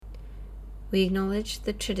We acknowledge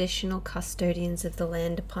the traditional custodians of the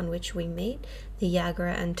land upon which we meet, the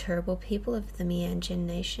Yagara and Turrbal people of the Mianjin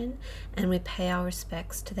Nation, and we pay our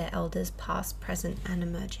respects to their elders past, present, and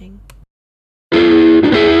emerging.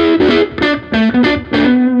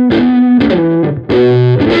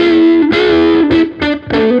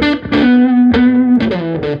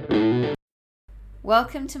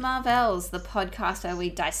 Welcome to Marvels, the podcast where we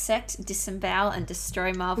dissect, disembowel, and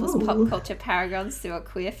destroy Marvel's pop culture paragons through a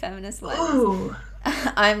queer feminist lens.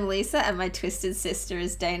 I'm Lisa, and my twisted sister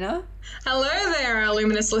is Dana. Hello there, our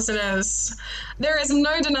luminous listeners. There is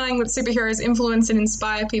no denying that superheroes influence and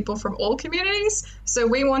inspire people from all communities, so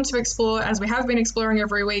we want to explore, as we have been exploring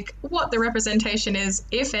every week, what the representation is,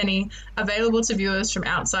 if any, available to viewers from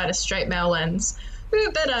outside a straight male lens. Who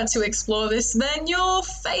better to explore this than your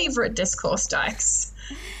favourite discourse dykes?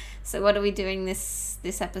 So what are we doing this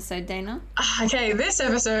episode, Dana? Okay, this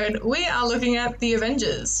episode, we are looking at The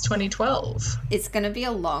Avengers 2012. It's going to be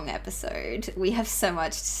a long episode. We have so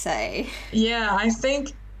much to say. Yeah, I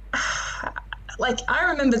think... I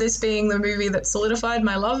remember this being the movie that solidified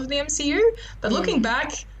my love of the MCU, but looking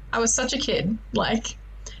back, I was such a kid,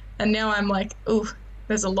 and now I'm like, ooh,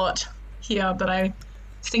 there's a lot here that I...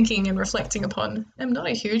 thinking and reflecting upon, I'm not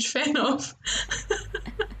a huge fan of.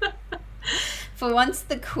 For once,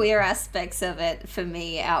 the queer aspects of it, for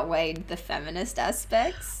me, outweighed the feminist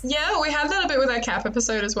aspects. Yeah, we had that a bit with our Cap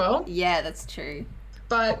episode as well. Yeah, that's true.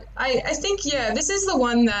 But I think, this is the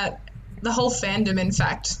one that the whole fandom, in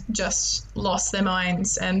fact, just lost their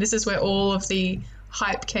minds. And this is where all of the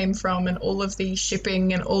hype came from and all of the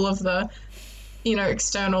shipping and all of the,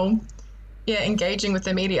 external... engaging with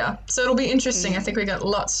the media. So it'll be interesting. I think we got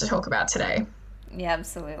lots to talk about today. Yeah,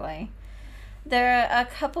 absolutely. There are a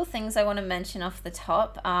couple things I want to mention off the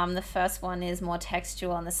top. The first one is more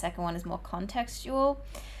textual and the second one is more contextual.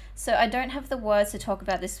 So I don't have the words to talk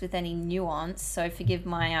about this with any nuance, so forgive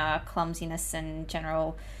my clumsiness and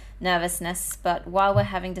general nervousness, but while we're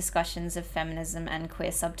having discussions of feminism and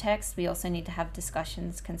queer subtext, we also need to have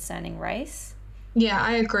discussions concerning race. Yeah,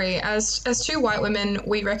 I agree. As two white women,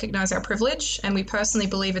 we recognise our privilege, and we personally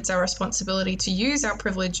believe it's our responsibility to use our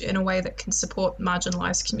privilege in a way that can support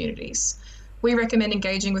marginalised communities. We recommend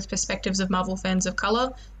engaging with perspectives of Marvel fans of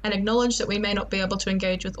colour and acknowledge that we may not be able to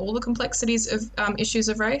engage with all the complexities of issues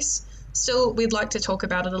of race. Still, we'd like to talk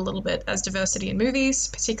about it a little bit, as diversity in movies,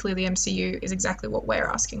 particularly the MCU, is exactly what we're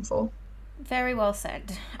asking for. Very well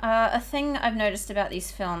said. A thing I've noticed about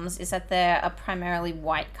these films is that they're a primarily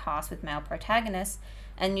white cast with male protagonists,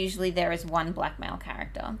 and usually there is one black male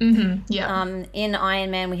character. Mm-hmm. Yeah. In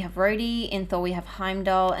Iron Man we have Rhodey, in Thor we have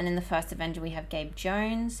Heimdall, and in the first Avenger we have Gabe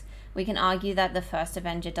Jones. We can argue that the first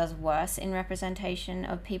Avenger does worse in representation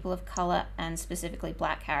of people of colour and specifically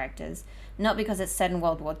black characters, not because it's set in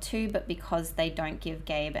World War II, but because they don't give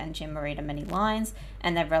Gabe and Jim Morita many lines,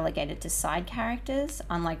 and they're relegated to side characters,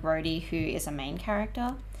 unlike Rhodey, who is a main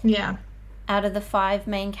character. Yeah. Out of the 5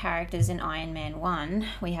 main characters in Iron Man 1,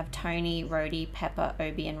 we have Tony, Rhodey, Pepper,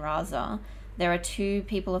 Obi, and Raza. There are 2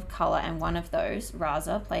 people of colour, and one of those,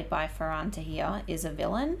 Raza, played by Farhan Tahir, is a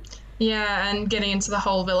villain. Yeah, and getting into the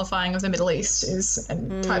whole vilifying of the Middle East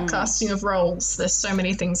and typecasting of roles. There's so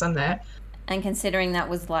many things on there. And considering that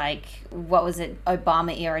was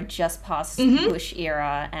Obama era, just past Bush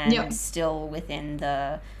era, and still within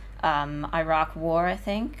the Iraq War, I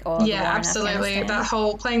think. Or yeah, absolutely.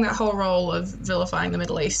 Playing that whole role of vilifying the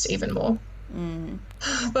Middle East even more.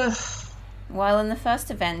 But while in the first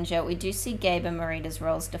Avenger, we do see Gabe and Morita's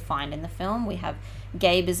roles defined in the film. We have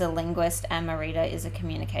Gabe is a linguist and Morita is a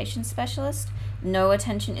communication specialist. No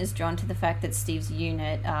attention is drawn to the fact that Steve's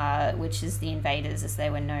unit, which is the Invaders as they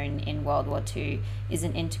were known in World War II, is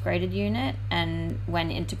an integrated unit, and when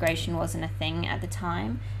integration wasn't a thing at the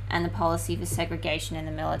time, and the policy for segregation in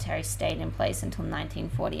the military stayed in place until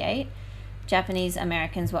 1948, Japanese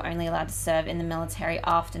Americans were only allowed to serve in the military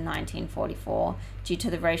after 1944 due to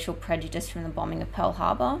the racial prejudice from the bombing of Pearl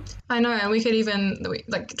Harbor. I know, and we could even,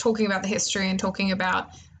 talking about the history and talking about,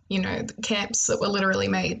 the camps that were literally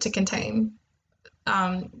made to contain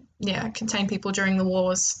people during the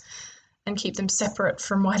wars and keep them separate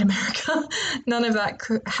from white America. None of that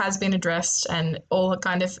has been addressed, and all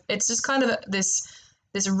it's just kind of this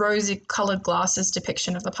rosy coloured glasses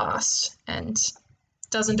depiction of the past, and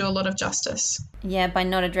doesn't do a lot of justice. Yeah, by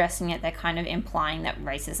not addressing it, they're kind of implying that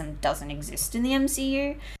racism doesn't exist in the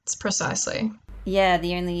MCU. It's precisely. Yeah,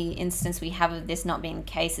 the only instance we have of this not being the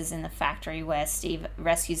case is in the factory where Steve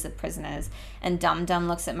rescues the prisoners and Dum Dum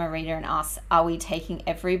looks at Morita and asks, "Are we taking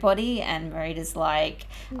everybody?" And Morita's like,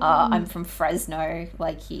 "I'm from Fresno."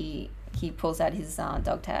 Like he pulls out his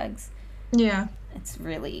dog tags. Yeah. It's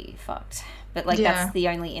really fucked. But, like, Yeah. that's the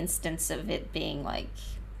only instance of it being, like,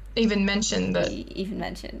 Even mentioned that. even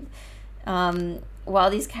mentioned.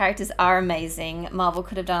 While these characters are amazing, Marvel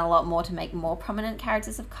could have done a lot more to make more prominent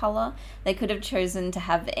characters of color. They could have chosen to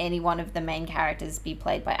have any one of the main characters be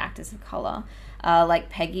played by actors of color. Like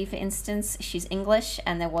Peggy, for instance, she's English,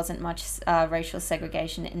 and there wasn't much racial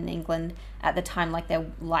segregation in England at the time like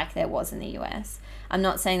there was in the US. I'm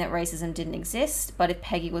not saying that racism didn't exist, but if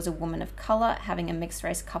Peggy was a woman of color, having a mixed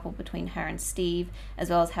race couple between her and Steve, as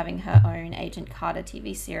well as having her own Agent Carter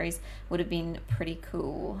TV series, would have been pretty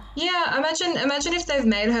cool. Yeah, imagine if they've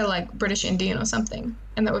made her like British Indian or something,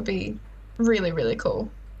 and that would be really, really cool.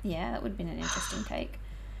 Yeah, that would have been an interesting take.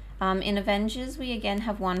 In Avengers, we again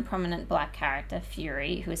have one prominent black character,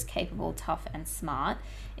 Fury, who is capable, tough, and smart.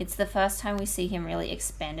 It's the first time we see him really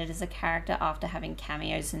expanded as a character after having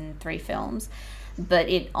cameos in 3 films. But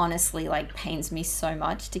it honestly, like, pains me so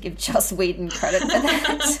much to give Joss Whedon credit for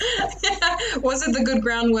that. Was it the good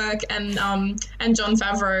groundwork and Jon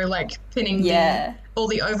Favreau like pinning all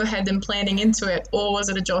the overhead and planning into it, or was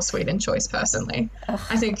it a Joss Whedon choice? Personally,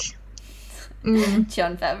 I think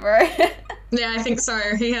Jon Favreau. Yeah, I think so.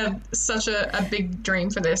 He had such a big dream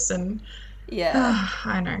for this, and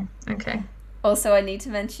I know. Okay. Also, I need to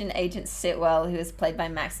mention Agent Sitwell, who is played by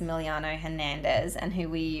Maximiliano Hernandez, and who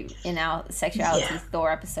we, in our Sexuality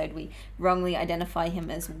Thor episode, we wrongly identify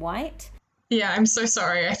him as white. Yeah, I'm so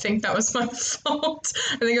sorry. I think that was my fault.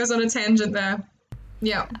 I think I was on a tangent there.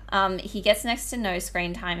 Yeah. He gets next to no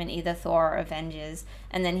screen time in either Thor or Avengers,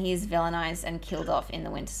 and then he is villainized and killed off in The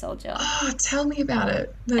Winter Soldier. Oh, tell me about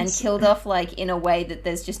it. And killed off, like, in a way that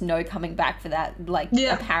there's just no coming back for that. Like,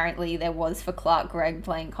 apparently there was for Clark Gregg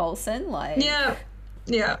playing Coulson. Like, yeah.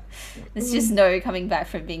 There's just no coming back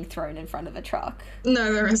from being thrown in front of a truck.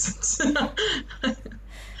 No, there isn't.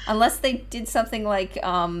 Unless they did something like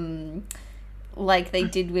they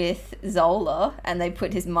did with Zola, and they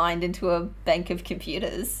put his mind into a bank of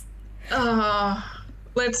computers.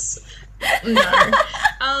 Let's... No.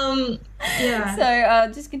 Yeah.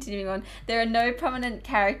 So, just continuing on, there are no prominent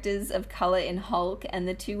characters of colour in Hulk, and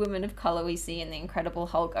the 2 women of colour we see in The Incredible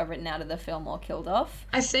Hulk are written out of the film or killed off.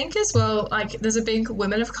 I think as well, like, there's a big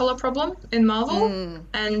women of colour problem in Marvel,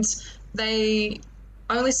 and they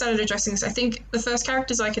only started addressing this. I think the first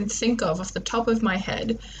characters I can think of off the top of my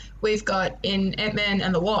head, we've got in Ant-Man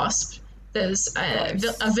and the Wasp, there's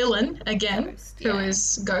a villain again, who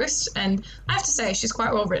is Ghost, and I have to say she's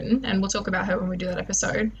quite well written, and we'll talk about her when we do that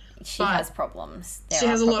episode. She has problems. She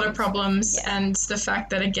has a lot of problems, and the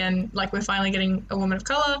fact that, again, like, we're finally getting a woman of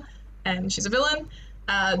colour, and she's a villain.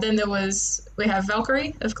 Then we have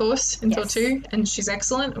Valkyrie, of course, in Thor 2, and she's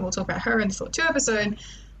excellent, and we'll talk about her in the Thor 2 episode.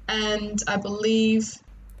 And I believe...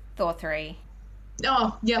 Thor 3.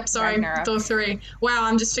 Oh, yep, sorry, Ragnarok. Thor 3. Wow,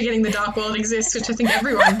 I'm just forgetting the Dark World exists, which I think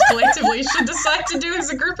everyone collectively should decide to do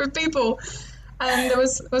as a group of people. And there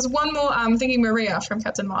was one more, I'm thinking Maria from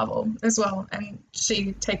Captain Marvel as well, and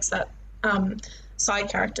she takes that side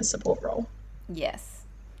character support role. Yes.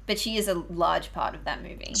 But she is a large part of that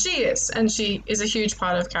movie. She is, and she is a huge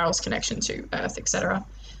part of Carol's connection to Earth, etc.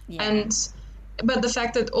 Yeah. But the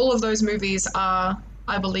fact that all of those movies are,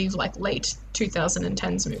 I believe, like late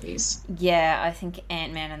 2010s movies. Yeah, I think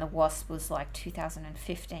Ant-Man and the Wasp was like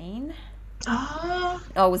 2015. Oh,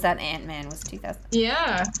 was that Ant-Man was 2000?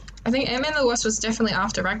 Yeah. I think Ant-Man and the Wasp was definitely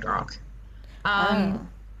after Ragnarok.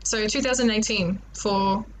 So 2018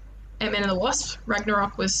 for Ant-Man and the Wasp.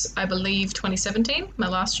 Ragnarok was, I believe, 2017, my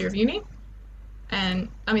last year of uni.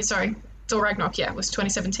 Thor Ragnarok, was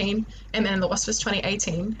 2017. Ant-Man and the Wasp was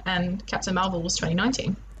 2018, and Captain Marvel was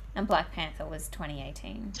 2019. And Black Panther was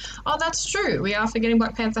 2018. Oh, that's true. We are forgetting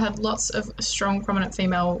Black Panther had lots of strong, prominent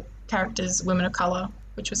female characters, women of colour,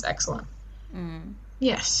 which was excellent.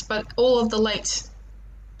 Yes, but all of the late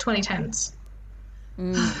 2010s.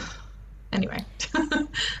 Anyway,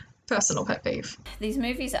 personal pet peeve. These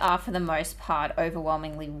movies are, for the most part,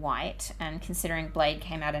 overwhelmingly white, and considering Blade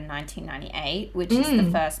came out in 1998, which is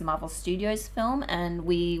the first Marvel Studios film, and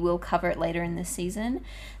we will cover it later in this season,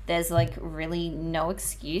 there's, like, really no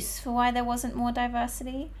excuse for why there wasn't more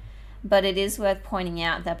diversity. But it is worth pointing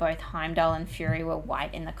out that both Heimdall and Fury were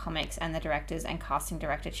white in the comics, and the directors and casting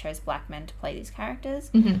director chose black men to play these characters.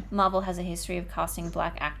 Marvel has a history of casting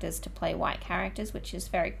black actors to play white characters, which is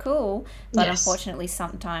very cool, but unfortunately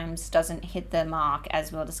sometimes doesn't hit the mark,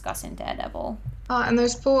 as we'll discuss in Daredevil. And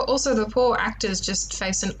the poor actors just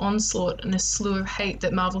face an onslaught and a slew of hate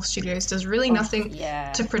that Marvel Studios does really nothing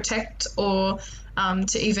to protect or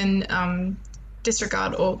to even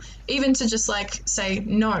disregard, or even to just, like, say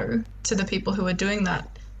no to the people who are doing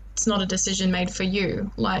that. It's not a decision made for you.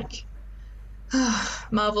 Like,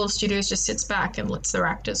 Marvel Studios just sits back and lets their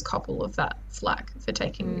actors cop all of that flack for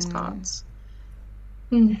taking these parts.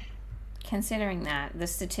 Considering that, the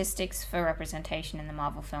statistics for representation in the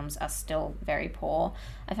Marvel films are still very poor.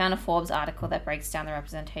 I found a Forbes article that breaks down the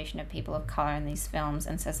representation of people of color in these films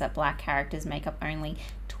and says that black characters make up only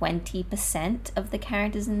 20% of the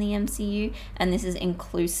characters in the MCU, and this is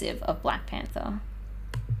inclusive of Black Panther.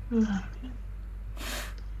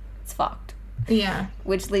 It's fucked. Yeah.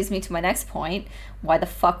 Which leads me to my next point. Why the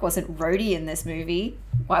fuck wasn't Rhodey in this movie?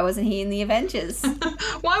 Why wasn't he in the Avengers?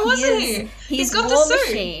 Why wasn't he? He's got War the suit.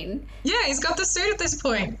 Machine. Yeah, he's got the suit at this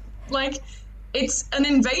point. Like, it's an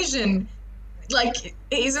invasion. Like,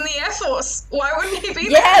 he's in the Air Force. Why wouldn't he be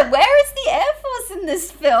there? Yeah, where is the Air Force in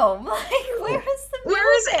this film? Like, where is the military?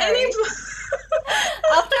 Where is any...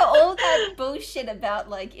 After all that bullshit about,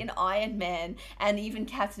 like, in Iron Man and even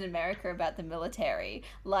Captain America about the military,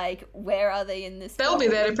 like, where are they in this They'll be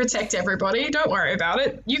there to protect everybody. Don't worry about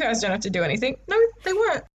it. You guys don't have to do anything. No, they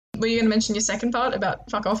weren't. Were you going to mention your second part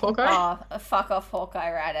about fuck off Hawkeye? Oh, fuck off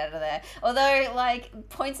Hawkeye right out of there. Although, like,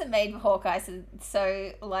 points are made for Hawkeye,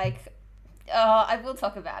 so like... I will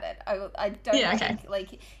talk about it. I don't think,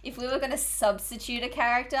 like, if we were going to substitute a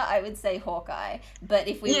character, I would say Hawkeye. But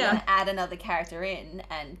if we were going to add another character in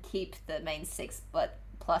and keep the main 6, but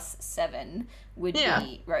plus 7, would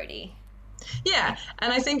be Rhodey. Yeah,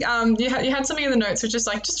 and I think you had something in the notes which is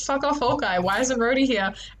like, just fuck off Hawkeye. Why isn't Rhodey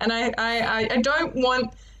here? And I don't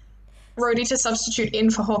want Rhodey to substitute in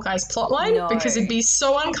for Hawkeye's plotline because it'd be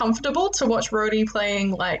so uncomfortable to watch Rhodey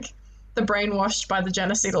playing, like, the brainwashed by the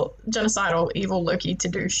genocidal evil Loki to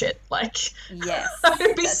do shit. Like, yes, I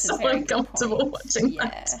would be so uncomfortable watching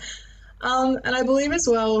that. And I believe as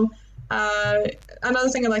well, another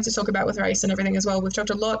thing I'd like to talk about with race and everything as well, we've talked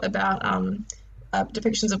a lot about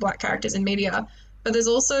depictions of black characters in media, but there's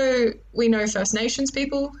also, we know First Nations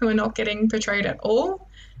people who are not getting portrayed at all.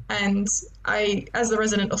 And I, as the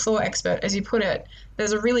resident Thor expert, as you put it,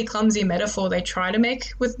 there's a really clumsy metaphor they try to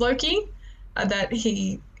make with Loki, that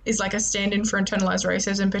he is like a stand-in for internalized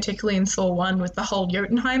racism, particularly in Thor 1 with the whole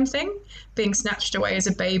Jotunheim thing, being snatched away as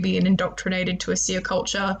a baby and indoctrinated to a seer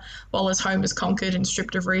culture while his home is conquered and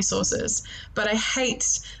stripped of resources. But I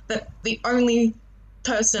hate that the only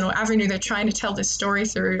person or avenue they're trying to tell this story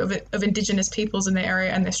through of Indigenous peoples in their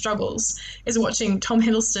area and their struggles is watching Tom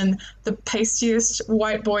Hiddleston, the pastiest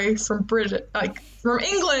white boy from from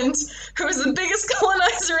England, who is the biggest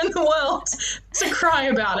colonizer in the world, to cry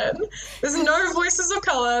about it. There's no voices of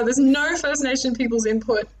color, there's no First Nation people's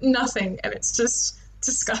input, nothing, and it's just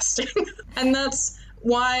disgusting. And that's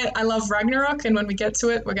why I love Ragnarok, and when we get to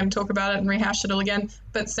it, we're going to talk about it and rehash it all again.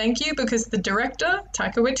 But thank you, because the director,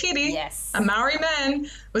 Taika Waititi, a Maori man,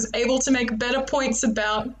 was able to make better points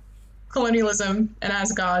about colonialism and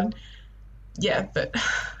Asgard. Yeah, but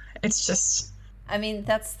it's just... I mean,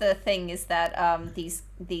 that's the thing, is that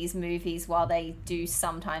these movies, while they do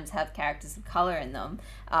sometimes have characters of color in them,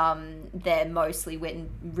 they're mostly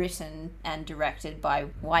written and directed by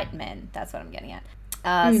white men. That's what I'm getting at.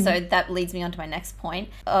 So that leads me on to my next point.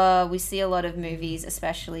 We see a lot of movies,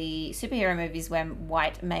 especially superhero movies, where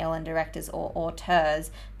white male and directors or auteurs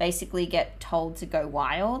basically get told to go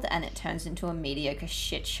wild and it turns into a mediocre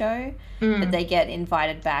shit show, but they get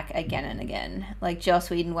invited back again and again. Like, Joss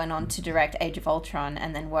Whedon went on to direct Age of Ultron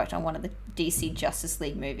and then worked on one of the DC Justice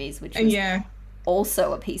League movies, which was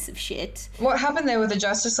also a piece of shit. What happened there with the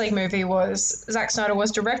Justice League movie was Zack Snyder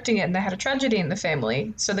was directing it and they had a tragedy in the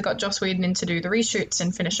family, so they got Joss Whedon in to do the reshoots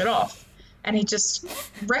and finish it off. And he just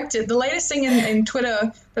wrecked it. The latest thing in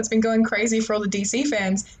Twitter that's been going crazy for all the DC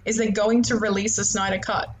fans is they're going to release a Snyder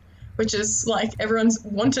Cut, which is like, everyone's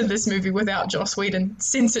wanted this movie without Joss Whedon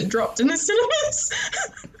since it dropped in the cinemas.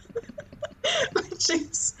 Which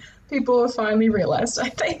is... people have finally realised, I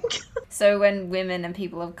think. So when women and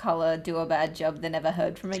people of colour do a bad job, they're never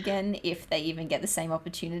heard from again, if they even get the same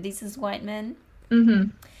opportunities as white men.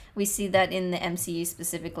 Mm-hmm. We see that in the MCU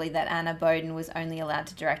specifically, that Anna Boden was only allowed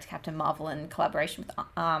to direct Captain Marvel in collaboration with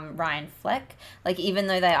Ryan Fleck. Like, even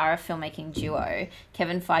though they are a filmmaking duo,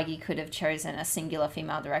 Kevin Feige could have chosen a singular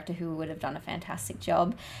female director who would have done a fantastic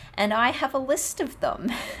job. And I have a list of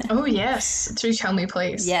them. Oh, yes. Do tell me,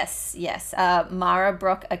 please. Yes. Mara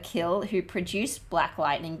Brock Akil, who produced Black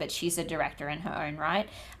Lightning, but she's a director in her own right.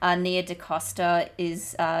 Nia DaCosta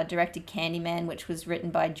is directed Candyman, which was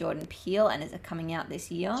written by Jordan Peele and is coming out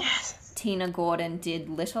this year. Yes. Tina Gordon did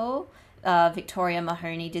Little. Victoria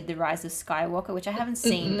Mahoney did The Rise of Skywalker, which I haven't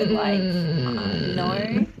seen, but like,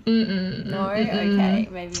 no? Okay,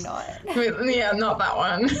 maybe not. Yeah, not that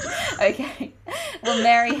one. Okay. Well,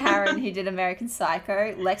 Mary Harron, who did American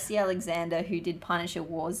Psycho, Lexi Alexander, who did Punisher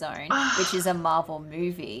Warzone, which is a Marvel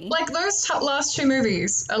movie. Like, those last two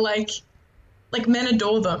movies are like men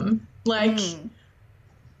adore them. Like,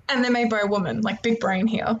 and they're made by a woman. Like, big brain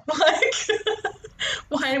here. Like,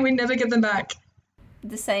 why do we never get them back?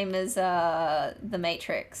 The same as The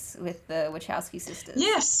Matrix with the Wachowski sisters.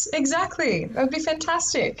 Yes, exactly. That would be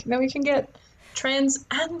fantastic. Then we can get trans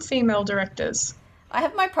and female directors. I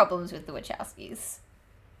have my problems with the Wachowskis.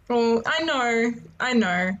 Well, I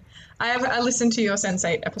know. I listened to your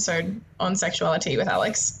Sense8 episode on sexuality with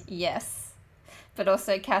Alex. Yes. But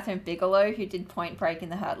also Catherine Bigelow, who did Point Break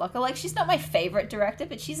and The Hurt Locker. Like, she's not my favourite director,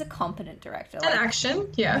 but she's a competent director. Like, and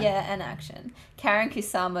action, yeah. Yeah, and action. Karen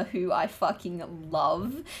Kusama, who I fucking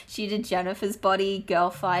love. She did Jennifer's Body, Girl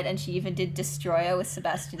Fight, and she even did Destroyer with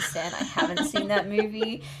Sebastian Stan. I haven't seen that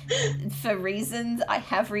movie for reasons. I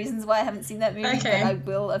have reasons why I haven't seen that movie, but I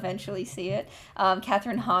will eventually see it.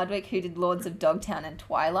 Catherine Hardwicke, who did Lords of Dogtown and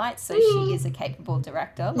Twilight, so she is a capable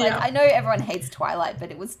director. Like, I know everyone hates Twilight,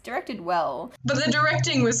 but it was directed well. But the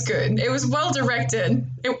directing was good. It was well directed.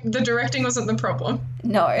 The directing wasn't the problem.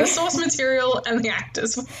 No. The source material and the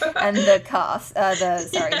actors. And the cast.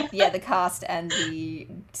 The cast and the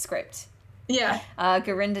script. Yeah.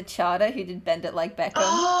 Garinda Chadha, who did Bend It Like Beckham.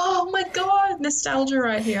 Oh my god, nostalgia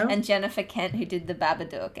right here. And Jennifer Kent, who did The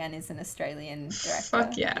Babadook and is an Australian director.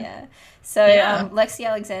 Fuck yeah. Yeah. So Lexi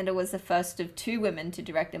Alexander was the first of two women to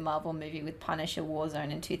direct a Marvel movie with Punisher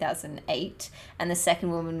Warzone in 2008, and the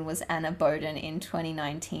second woman was Anna Boden in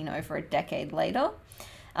 2019, over a decade later.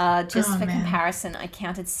 For comparison, I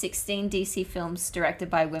counted 16 DC films directed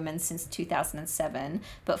by women since 2007,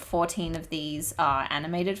 but 14 of these are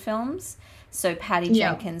animated films. So Patty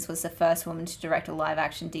Jenkins was the first woman to direct a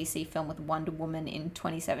live-action DC film with Wonder Woman in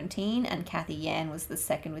 2017, and Kathy Yan was the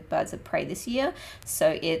second with Birds of Prey this year.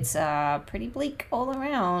 So it's pretty bleak all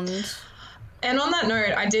around. And on that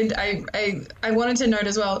note, I wanted to note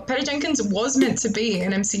as well, Patty Jenkins was meant to be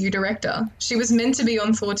an MCU director. She was meant to be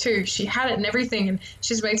on Thor 2. She had it and everything, and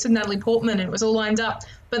she's raised with Natalie Portman, and it was all lined up.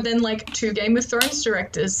 But then, like, two Game of Thrones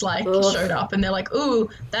directors, showed up, and they're like,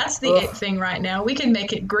 ooh, that's the it thing right now. We can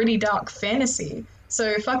make it gritty, dark fantasy.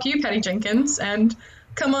 So fuck you, Patty Jenkins, and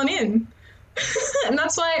come on in. And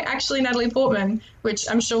that's why, actually, Natalie Portman, which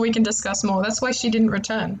I'm sure we can discuss more, that's why she didn't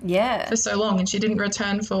return for so long. And she didn't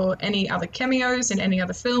return for any other cameos in any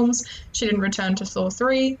other films. She didn't return to Thor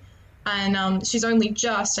 3. And she's only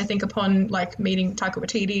just, I think, upon, meeting Taika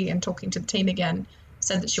Waititi and talking to the team again,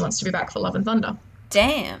 said that she wants to be back for Love and Thunder.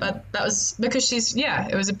 Damn. But that was because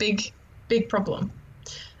it was a big, big problem.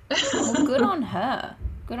 Well, good on her.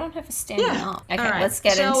 Good on her for standing up. Okay, right. Let's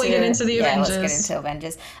get into the Avengers. Let's get into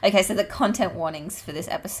Avengers. Okay, so the content warnings for this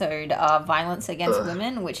episode are violence against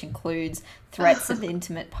women, which includes threats of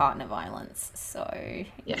intimate partner violence. So,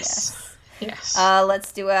 yes.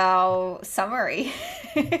 Let's do our summary.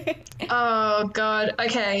 Oh, God.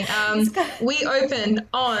 Okay. We open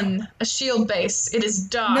on a S.H.I.E.L.D. base. It is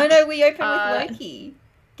dark. No, we open with Loki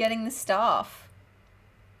getting the staff.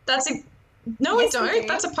 No, we don't.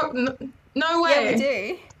 That's no way. Yeah, we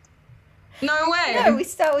do. No way. No, we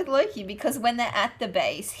start with Loki because when they're at the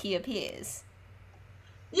base, he appears.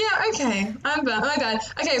 Yeah, okay. My bad.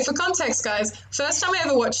 Okay, for context, guys, first time I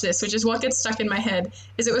ever watched this, which is what gets stuck in my head,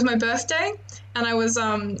 is it was my birthday, and I was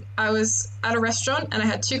at a restaurant, and I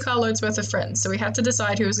had 2 carloads worth of friends, so we had to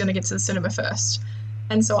decide who was going to get to the cinema first.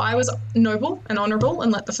 And so I was noble and honourable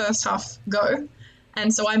and let the first half go.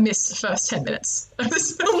 And so I missed the first 10 minutes of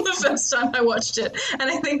this film the first time I watched it. And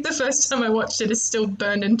I think the first time I watched it is still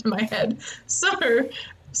burned into my head. So,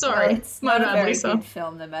 sorry. Well, it's not a very good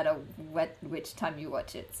film no matter which time you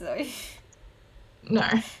watch it, so... No.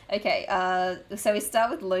 Okay, so we start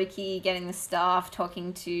with Loki getting the staff,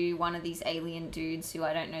 talking to one of these alien dudes who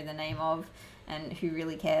I don't know the name of, and who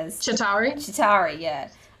really cares. Chitauri, yeah.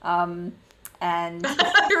 And...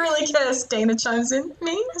 Who really cares? Dana chimes in.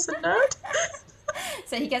 Me as a nerd.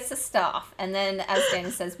 So he gets the staff, and then, as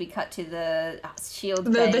Dana says, we cut to the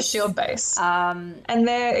S.H.I.E.L.D. base. The S.H.I.E.L.D. base. And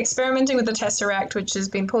they're experimenting with the Tesseract, which has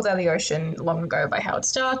been pulled out of the ocean long ago by Howard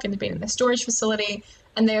Stark and has been in their storage facility,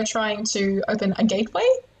 and they are trying to open a gateway,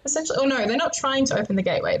 essentially. Oh, no, they're not trying to open the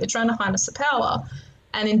gateway. They're trying to harness the power,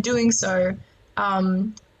 and in doing so,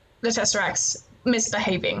 the Tesseract's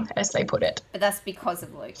misbehaving, as they put it. But that's because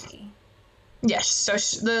of Loki. Yes, so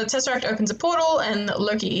the Tesseract opens a portal, and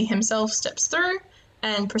Loki himself steps through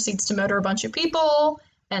and proceeds to murder a bunch of people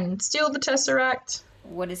and steal the Tesseract.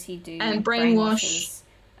 What does he do? And brainwashes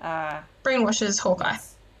Hawkeye.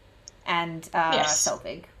 And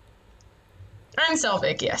Selvig. And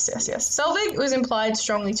Selvig, yes. Selvig was implied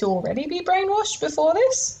strongly to already be brainwashed before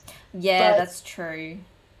this. Yeah, But that's true.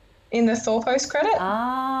 in the Thor post credit,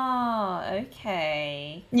 Oh,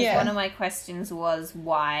 okay. Because one yeah. of my questions was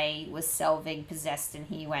why was Selvig possessed and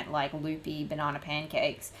he went like loopy banana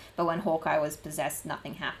pancakes, but when Hawkeye was possessed,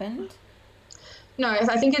 nothing happened. No,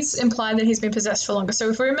 I think it's implied that he's been possessed for longer. So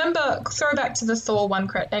if we remember, throw back to the Thor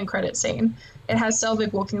end credit scene, it has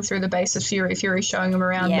Selvig walking through the base of Fury, Fury showing him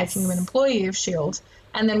around, making him an Yes. employee of Shield,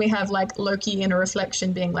 and then we have like Loki in a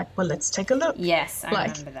reflection being like, "Well, let's take a look." Yes, I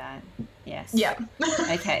Like, remember that. Yes. yeah,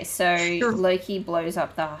 Okay, so You're- Loki blows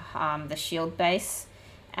up the shield base,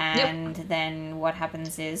 yep. and then what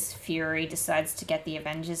happens is Fury decides to get the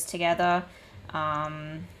Avengers together.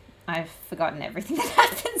 Um, I've forgotten everything that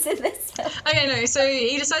happens in this film. Okay, no. So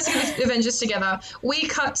he decides to get the Avengers together. We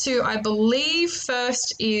cut to, I believe,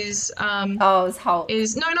 first Oh, it was Hulk.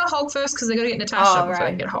 is no, not Hulk first because they got to get Natasha Oh, before they right.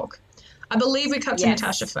 can get Hulk. I believe we cut to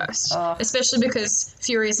Natasha Yes. first, Oh, especially because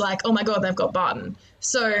Fury's like, oh my god, they've got Barton.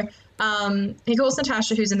 So he calls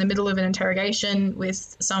Natasha, who's in the middle of an interrogation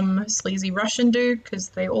with some sleazy Russian dude, because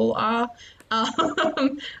they all are,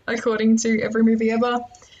 according to every movie ever.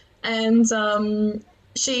 And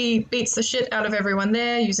she beats the shit out of everyone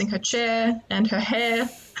there using her chair and her hair.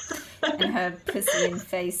 and her pussy in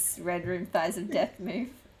face, red room thighs of death move.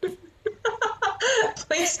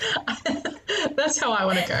 Please, that's how I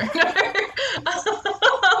want to go.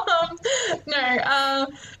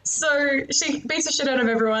 So she beats the shit out of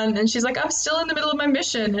everyone, and she's like, "I'm still in the middle of my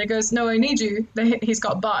mission." And it goes, "No, I need you." He's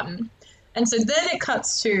got Barton, and so then it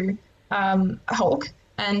cuts to Hulk,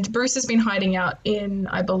 and Bruce has been hiding out in,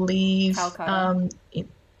 I believe, Calcutta.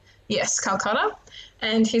 yes, Calcutta,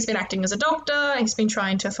 and he's been acting as a doctor. He's been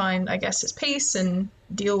trying to find, I guess, his peace and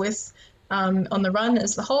deal with on the run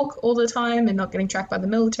as the Hulk all the time and not getting tracked by the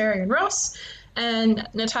military and Ross. And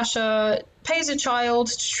Natasha pays a child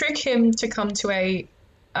to trick him to come to a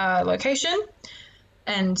location.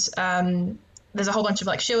 And there's a whole bunch of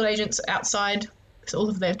like shield agents outside with all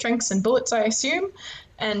of their tranks and bullets, I assume.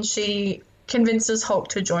 And she convinces Hulk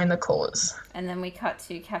to join the cause. And then we cut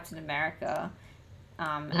to Captain America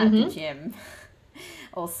at the gym,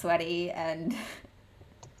 all sweaty and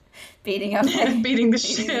beating up beating the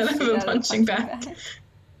shit out of a punching bag.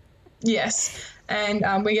 Yes,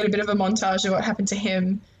 and we get a bit of a montage of what happened to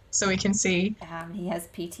him, so we can see. He has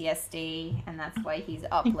PTSD, and that's why he's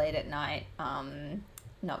up late at night,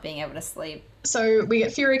 not being able to sleep. So we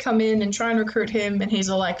get Fury come in and try and recruit him, and he's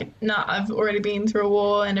all like, "Nah, I've already been through a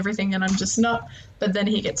war and everything, and I'm just not." But then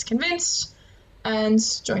he gets convinced and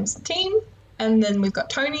joins the team. And then we've got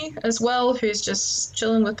Tony as well, who's just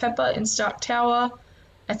chilling with Pepper in Stark Tower.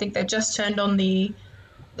 I think they've just turned on the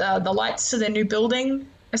lights to their new building,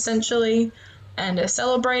 essentially, and are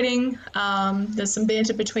celebrating. There's some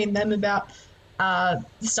banter between them about the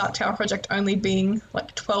Stark Tower project only being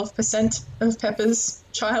like 12% of Pepper's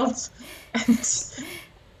child, and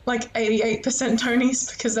like 88%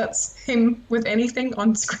 Tony's, because that's him with anything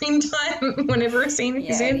on screen time whenever a scene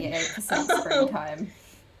he's in. 88% screen time.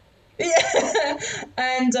 Yeah,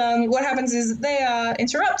 and what happens is they are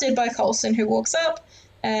interrupted by Coulson, who walks up,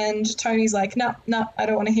 and Tony's like, "No, I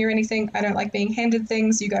don't want to hear anything. I don't like being handed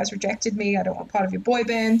things. You guys rejected me. I don't want part of your boy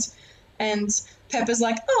band." And Pepper's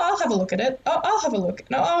like, "Oh, I'll have a look at it. Oh, I'll have a look.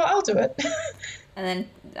 No, I'll do it." And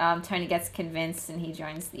then Tony gets convinced and he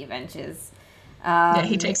joins the Avengers. Yeah,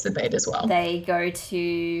 he takes the bait as well. They go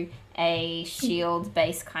to a shield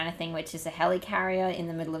base kind of thing, which is a helicarrier in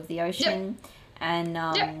the middle of the ocean. Yep.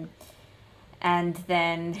 And and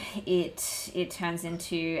then it turns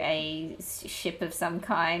into a ship of some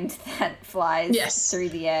kind that flies through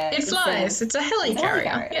the air. It flies. It's a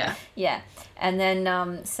helicarrier. Yeah. Yeah. And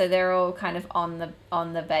then so they're all kind of on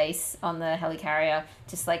the base, on the helicarrier,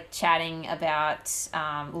 just like chatting about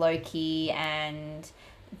Loki, and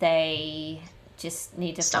they just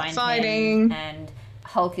need to Stop find fighting. him. And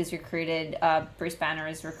Hulk is recruited, Bruce Banner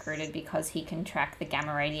is recruited because he can track the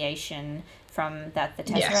gamma radiation from that the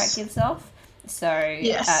Tesseract gives off. So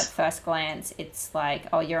at first glance, it's like,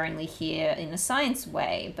 oh, you're only here in a science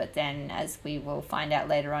way. But then, as we will find out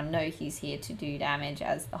later on, no, he's here to do damage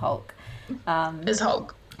as the Hulk. As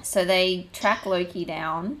Hulk. So they track Loki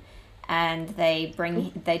down, and they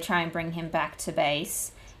try and bring him back to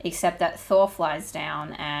base. Except that Thor flies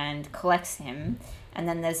down and collects him, and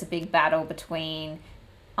then there's a big battle between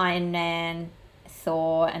Iron Man,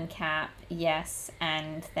 Thor, and Cap. Yes,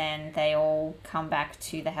 and then they all come back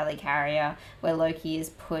to the helicarrier where Loki is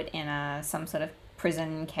put in some sort of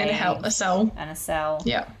prison cage. In a cell. And a cell.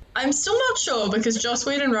 Yeah. I'm still not sure, because Joss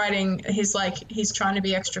Whedon writing, he's trying to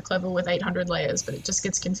be extra clever with 800 layers, but it just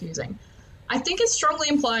gets confusing. I think it's strongly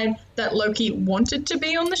implied that Loki wanted to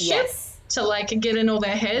be on the ship. Yes. to like get in all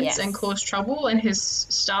their heads Yes. and cause trouble, and his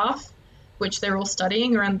staff, which they're all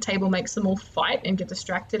studying around the table, makes them all fight and get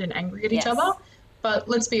distracted and angry at each Yes. other. But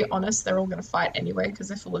let's be honest, they're all going to fight anyway because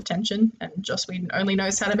they're full of tension, and Joss Whedon only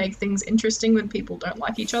knows how to make things interesting when people don't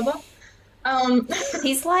like each other.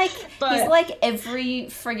 He's like But- every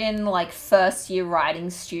friggin' like first year writing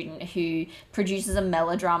student who produces a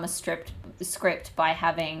melodrama script by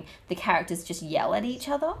having the characters just yell at each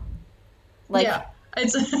other. Like yeah,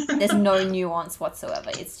 it's there's no nuance whatsoever.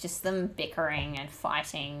 It's just them bickering and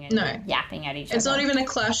fighting and No. yapping at each other. It's not even a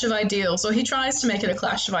clash of ideals, or he tries to make it a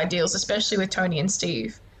clash of ideals, especially with Tony and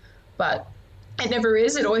Steve. But it never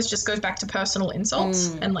is. It always just goes back to personal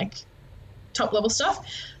insults and like top level stuff.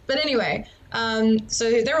 But anyway,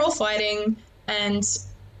 so they're all fighting, and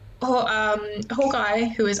Hawkeye,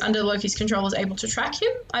 who is under Loki's control, is able to track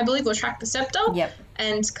him, I believe, or track the scepter. Yep.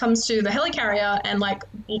 And comes to the helicarrier and like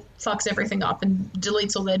fucks everything up and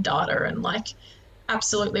deletes all their data and like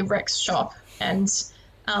absolutely wrecks shop. And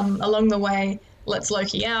along the way, lets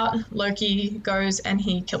Loki out. Loki goes and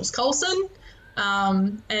he kills Coulson,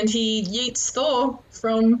 and he yeets Thor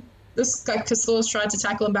from this guy because Thor's tried to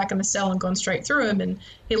tackle him back in the cell and gone straight through him, and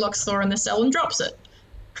he locks Thor in the cell and drops it.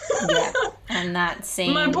 Yeah, and that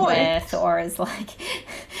scene My boy. where Thor is like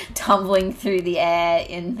tumbling through the air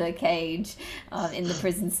in the cage, in the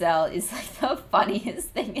prison cell, is like the funniest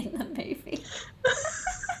thing in the movie.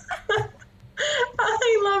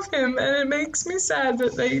 I love him, and it makes me sad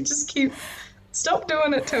that they just stop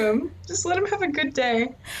doing it to him. Just let him have a good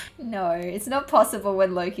day. No, it's not possible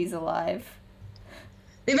when Loki's alive.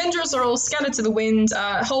 The Avengers are all scattered to the wind.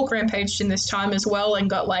 Hulk rampaged in this time as well and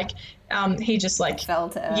got like, he just like Fell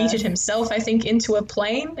to Earth. yeeted himself, I think, into a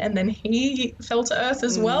plane, and then he fell to Earth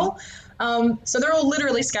as well. So they're all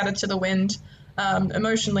literally scattered to the wind,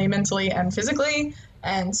 emotionally, mentally, and physically,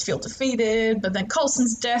 and feel defeated. But then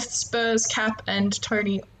Coulson's death spurs Cap and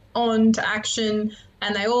Tony on to action,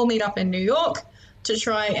 and they all meet up in New York to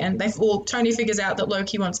try, and Tony figures out that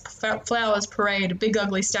Loki wants flowers parade, a big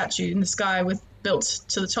ugly statue in the sky with built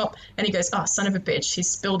to the top, and he goes, "Oh, son of a bitch,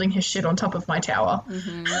 he's building his shit on top of my tower."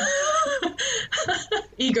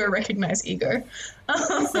 Ego, recognize ego.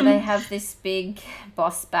 So they have this big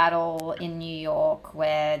boss battle in New York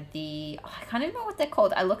where I can't even know what they're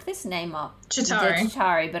called. I looked this name up. Chitauri. The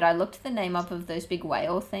Chitauri, but I looked the name up of those big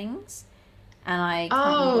whale things, and I can't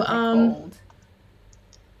remember what they're called.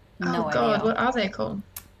 No Oh god, idea. what are they called?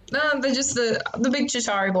 No, they're just the big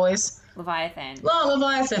Chitauri boys. Leviathan. Oh,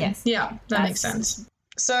 Leviathan. Yes. Yeah, that makes sense.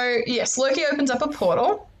 So, yes, Loki opens up a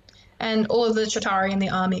portal, and all of the Chitauri and the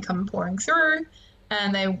army come pouring through,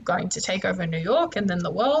 and they're going to take over New York and then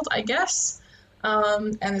the world, I guess.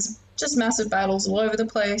 And there's just massive battles all over the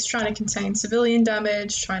place, trying to contain civilian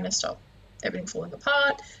damage, trying to stop everything falling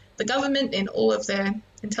apart. The government, in all of their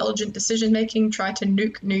intelligent decision-making, try to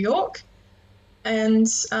nuke New York. And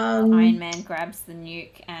Iron Man grabs the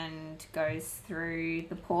nuke and goes through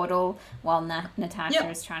the portal while Natasha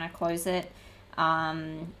is trying to close it.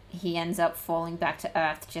 He ends up falling back to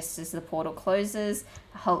Earth just as the portal closes.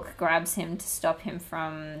 Hulk grabs him to stop him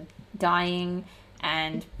from dying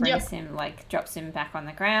and brings him, like, drops him back on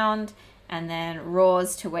the ground, and then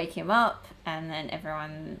roars to wake him up, and then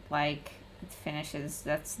everyone, like, finishes.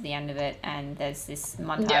 That's the end of it. And there's this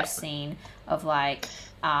montage scene of, like,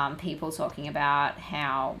 people talking about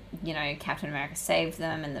how, you know, Captain America saved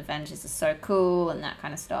them and the Avengers are so cool and that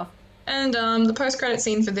kind of stuff. And the post-credit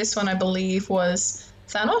scene for this one, I believe, was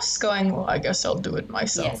Thanos going, "Well, I guess I'll do it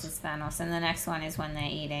myself." Yes, it's Thanos. And the next one is when they're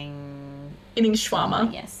eating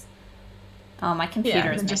shawarma. Yes. Oh, my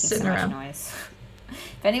computer is making just so sitting much around. noise.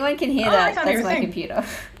 If anyone can hear I that, can't hear that's a my thing. computer.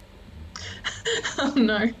 Oh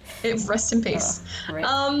no, rest in peace. Rip.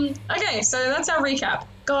 Okay, so that's our recap.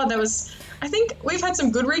 God, I think we've had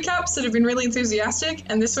some good recaps that have been really enthusiastic,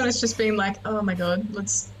 and this one has just been like, oh my god,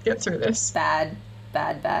 let's get through this. Bad.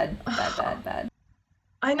 I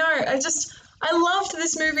know, I loved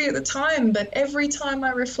this movie at the time, but every time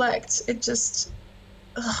I reflect, it just...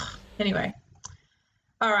 Anyway.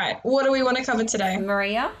 Alright, what do we want to cover today?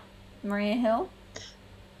 Maria Hill.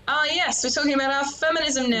 Yes, we're talking about our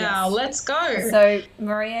feminism now. Yes. Let's go. So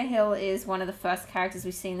Maria Hill is one of the first characters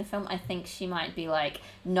we see in the film. I think she might be, like,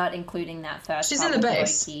 not including that first She's part in the with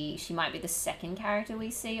base. Loki. She might be the second character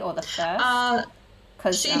we see, or the first.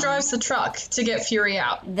 Cause, She drives the truck to get Fury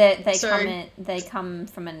out. They come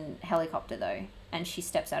from a helicopter though, and she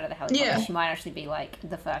steps out of the helicopter. Yeah. She might actually be like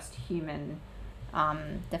the first human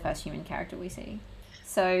character we see.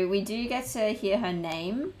 So we do get to hear her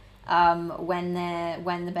name, when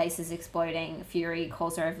the base is exploding, Fury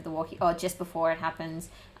calls her over the walkie, or just before it happens,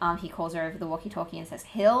 he calls her over the walkie-talkie and says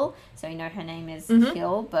Hill. So we know her name is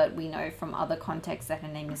Hill, but we know from other contexts that her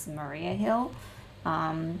name is Maria Hill.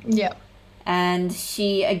 Yeah. And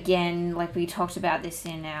she, again, like we talked about this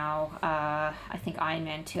in our, I think Iron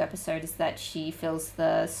Man 2 episode, is that she fills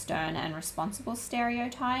the stern and responsible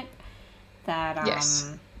stereotype that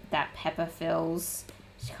Yes. that Pepper fills.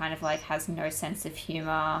 She kind of like has no sense of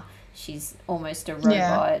humor. She's almost a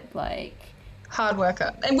robot, like hard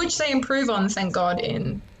worker, and which they improve on, thank God,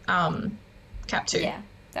 in Cap 2. Yeah,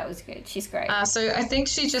 that was good. She's great. So I think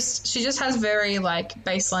she just has very like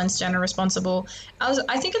baseline stern and responsible.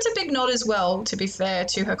 I think it's a big nod as well, to be fair,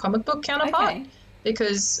 to her comic book counterpart,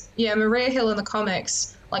 because Maria Hill in the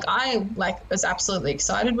comics, like I was absolutely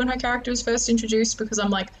excited when her character was first introduced, because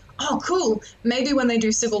I'm like, oh cool, maybe when they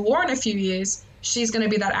do Civil War in a few years, she's going to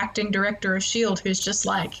be that acting director of S.H.I.E.L.D. who's just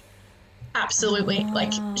like absolutely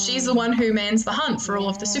like she's the one who mans the hunt for all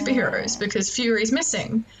of the superheroes because Fury's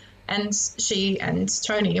missing, and she and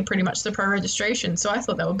Tony are pretty much the pro-registration. So I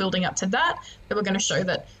thought they were building up to that. They were going to show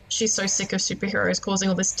that she's so sick of superheroes causing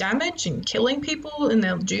all this damage and killing people in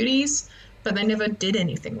their duties, but they never did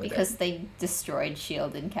anything with because they destroyed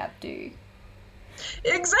S.H.I.E.L.D. in Cap 2.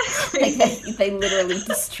 Exactly. Like they literally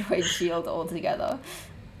destroyed S.H.I.E.L.D. altogether.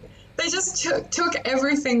 They just took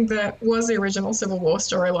everything that was the original Civil War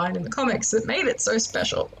storyline in the comics that made it so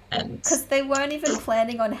special. And because they weren't even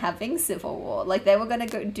planning on having Civil War. Like, they were going to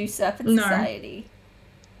go do Serpent Society.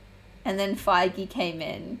 And then Feige came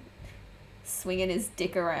in, swinging his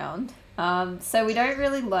dick around. So we don't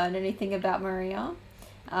really learn anything about Maria.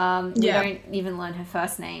 We don't even learn her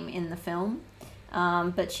first name in the film.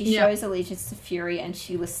 But she shows allegiance to Fury and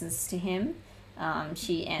she listens to him.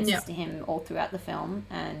 She answers to him all throughout the film,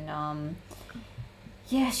 and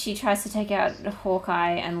she tries to take out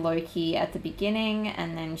Hawkeye and Loki at the beginning,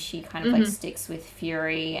 and then she kind of like sticks with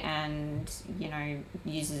Fury and, you know,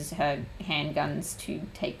 uses her handguns to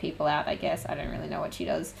take people out, I guess. I don't really know what she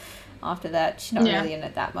does after that. She's not really in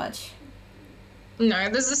it that much. No,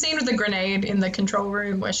 there's a scene with the grenade in the control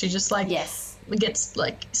room where she just like gets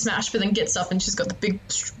like smashed, but then gets up and she's got the big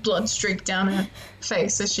blood streak down her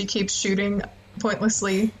face as she keeps shooting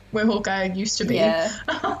pointlessly where Hawkeye used to be. But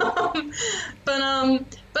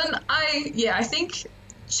I think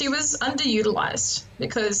she was underutilized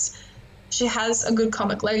because she has a good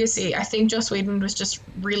comic legacy. I think Joss Whedon was just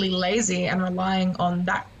really lazy and relying on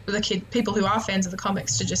people who are fans of the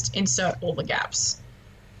comics to just insert all the gaps.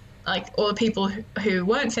 Like, all the people who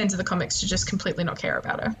weren't fans of the comics to just completely not care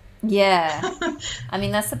about her. Yeah. I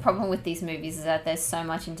mean, that's the problem with these movies, is that there's so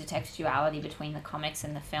much intertextuality between the comics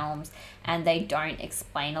and the films, and they don't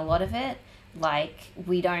explain a lot of it. Like,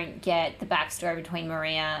 we don't get the backstory between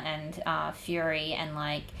Maria and Fury, and,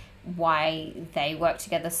 like, why they work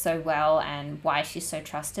together so well and why she's so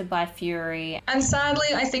trusted by Fury. And sadly,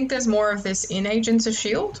 I think there's more of this in Agents of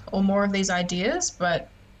S.H.I.E.L.D., or more of these ideas, but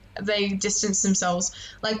they distance themselves.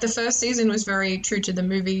 Like, the first season was very true to the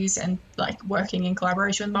movies and like working in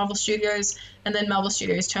collaboration with Marvel Studios, and then Marvel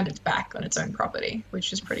Studios turned its back on its own property,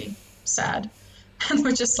 which is pretty sad. And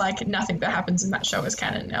we're just like, nothing that happens in that show is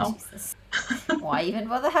canon now. Jesus. Why even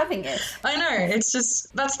bother having it? I know, it's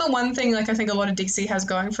just, that's the one thing like I think a lot of DC has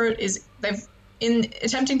going for it, is they've, in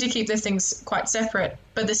attempting to keep their things quite separate,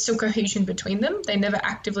 but there's still cohesion between them. They never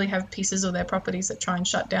actively have pieces of their properties that try and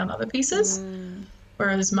shut down other pieces.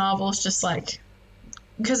 Whereas Marvel's just like,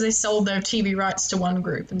 because they sold their TV rights to one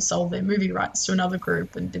group and sold their movie rights to another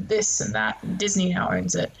group and did this and that, and Disney now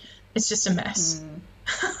owns it. It's just a mess.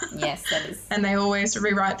 Yes, that is. And they always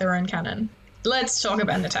rewrite their own canon. Let's talk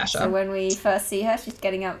about Natasha. So when we first see her, she's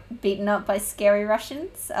getting beaten up by scary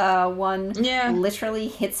Russians. One literally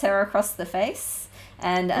hits her across the face,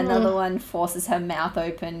 and another one forces her mouth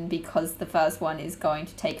open because the first one is going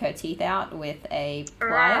to take her teeth out with a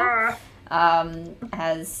plier.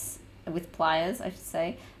 With pliers, I should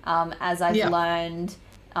say. As I've learned,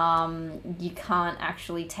 you can't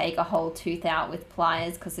actually take a whole tooth out with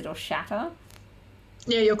pliers because it'll shatter.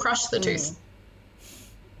 Yeah, you'll crush the tooth.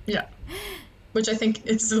 Yeah. Which I think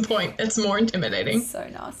is the point. It's more intimidating. It's so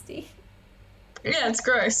nasty. Yeah, it's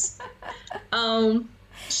gross.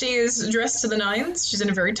 She is dressed to the nines. She's in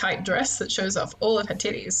a very tight dress that shows off all of her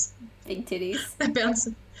titties. Big titties. They're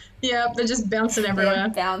bouncing. Yeah, they're just bouncing everywhere. They're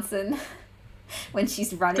bouncing when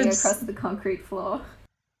she's running across the concrete floor.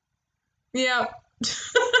 Yeah.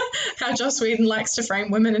 How Joss Whedon likes to frame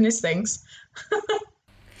women in his things.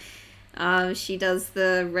 She does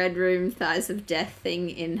the Red Room Thighs of Death thing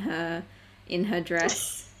in her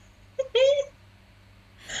dress.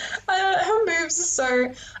 Her moves are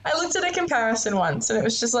so. I looked at a comparison once, and it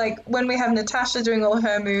was just like when we have Natasha doing all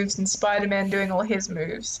her moves and Spider-Man doing all his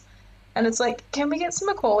moves, and it's like, can we get some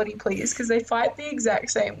equality, please? Because they fight the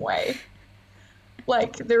exact same way.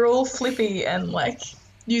 Like they're all flippy and like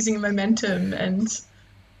using momentum, and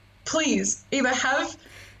please either have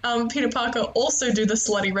Peter Parker also do the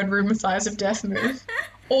slutty Red Room Thighs of Death move,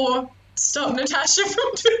 or stop Natasha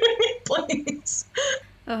from doing it, please.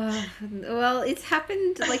 Well, it's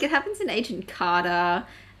happened, like, it happens in Agent Carter,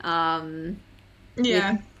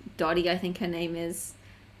 Yeah. with Dottie, I think her name is.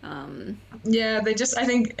 Yeah, I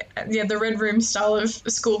think, yeah, the Red Room style of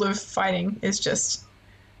school of fighting is just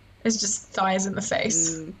thighs in the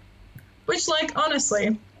face. Which, like,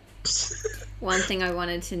 honestly, One thing I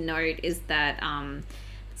wanted to note is that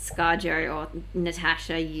ScarJo or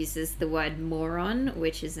Natasha uses the word moron,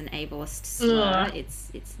 which is an ableist slur.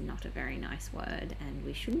 It's not a very nice word, and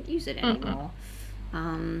we shouldn't use it anymore.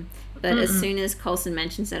 But as soon as Coulson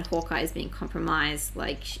mentions that Hawkeye is being compromised,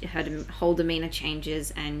 like, her whole demeanor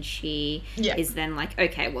changes, and she is then like,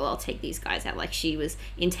 okay, well, I'll take these guys out. Like, she was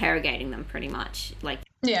interrogating them pretty much, like.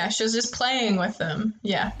 yeah, she was just playing with them.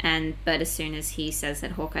 Yeah. But as soon as he says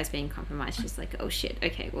that Hawkeye's being compromised, she's like, oh shit,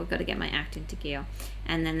 okay, well, I've got to get my act into gear.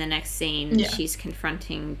 And then the next scene, she's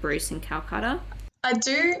confronting Bruce in Calcutta. I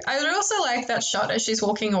would also like that shot as she's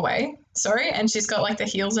walking away. Sorry, and she's got like the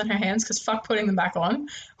heels in her hands because fuck putting them back on.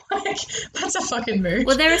 Like, that's a fucking move.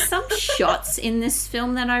 Well, there are some shots in this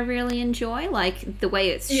film that I really enjoy. Like, the way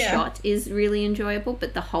it's shot is really enjoyable,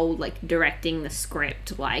 but the whole, like, directing the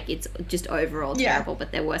script, like, it's just overall terrible.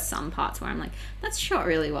 But there were some parts where I'm like, that's shot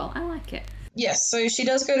really well. I like it. Yes, so she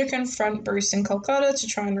does go to confront Bruce in Kolkata to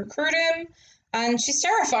try and recruit him, and she's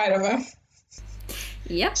terrified of him.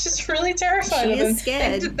 Yep. She's really terrified of him. She is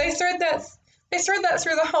scared. They thread that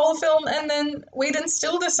through the whole film, and then Whedon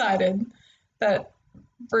still decided that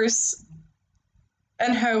Bruce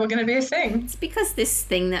and her were going to be a thing. It's because this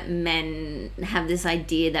thing that men have this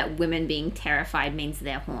idea that women being terrified means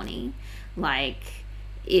they're horny. Like,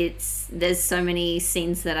 there's so many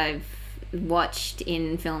scenes that I've watched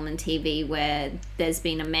in film and TV where there's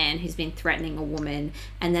been a man who's been threatening a woman,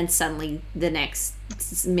 and then suddenly the next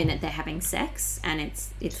minute they're having sex, and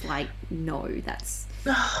it's like, no, that's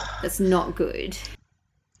not good.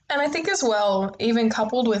 And I think as well, even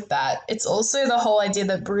coupled with that, it's also the whole idea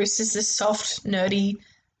that Bruce is this soft, nerdy,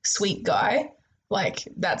 sweet guy. Like,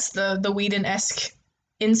 that's the Whedon-esque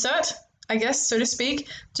insert, I guess, so to speak.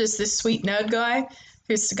 Just this sweet nerd guy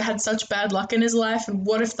who's had such bad luck in his life. And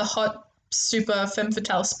what if the hot, super femme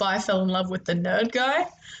fatale spy fell in love with the nerd guy?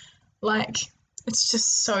 Like, it's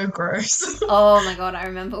just so gross. Oh my god, I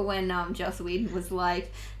remember when Joss Whedon was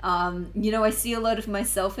like, I see a lot of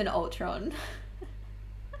myself in Ultron.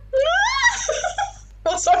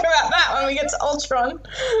 We'll talk about that when we get to Ultron.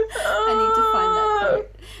 I need to find that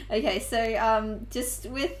quote. Okay, so just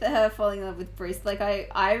with her falling in love with Bruce, like,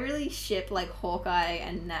 I really ship, like, Hawkeye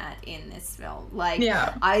and Nat in this film. Like,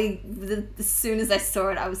 as soon as I saw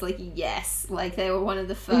it, I was like, yes. Like, they were one of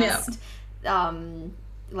the first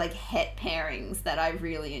like, het pairings that I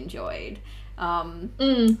really enjoyed.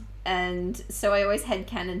 And so I always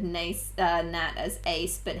headcanoned Nat as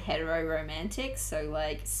ace, but hetero-romantic, so,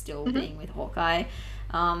 like, still being with Hawkeye.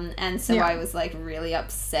 And so I was, like, really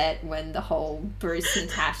upset when the whole Bruce,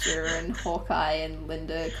 Natasha, and Hawkeye and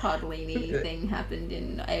Linda Cardellini thing happened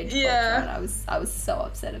in Age of Ultron. I was so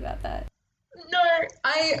upset about that. No,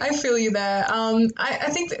 I feel you there.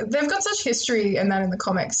 I think they've got such history in that in the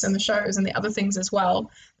comics and the shows and the other things as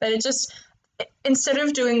well, that it just, instead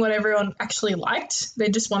of doing what everyone actually liked, they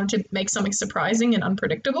just wanted to make something surprising and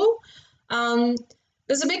unpredictable.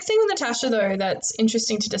 There's a big thing with Natasha, though, that's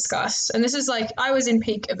interesting to discuss. And this is like, I was in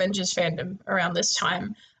peak Avengers fandom around this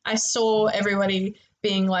time. I saw everybody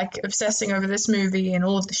being, like, obsessing over this movie and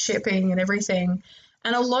all of the shipping and everything.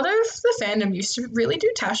 And a lot of the fandom used to really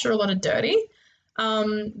do Tasha a lot of dirty.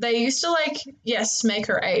 They used to, like, yes, make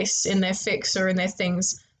her ace in their fics or in their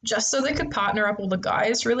things just so they could partner up all the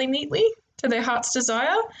guys really neatly to their heart's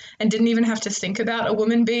desire and didn't even have to think about a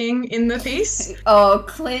woman being in the piece. Oh,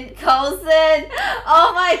 Clint Coulson!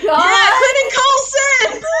 Oh my god! Yeah, Clint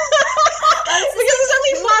Coulson! Because there's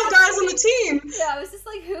only 5 guys on the team. Yeah, I was just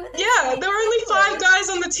like, who are they? Yeah, there were only 5 guys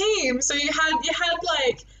on the team. So you had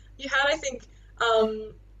I think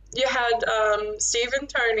you had Steve and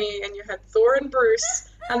Tony, and you had Thor and Bruce,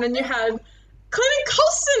 and then you had Clint and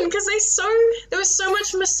Coulson, because there was so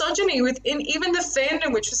much misogyny within even the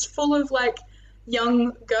fandom, which was full of, like,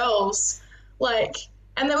 young girls, like,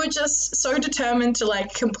 and they were just so determined to,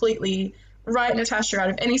 like, completely write Natasha out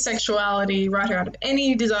of any sexuality, write her out of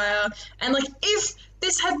any desire, and, like, if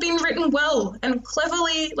this had been written well and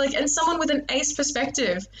cleverly, like, and someone with an ace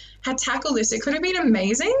perspective had tackled this. It could have been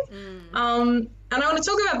amazing. And I want to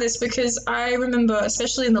talk about this because I remember,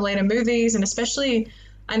 especially in the later movies, and especially,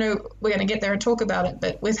 I know we're going to get there and talk about it,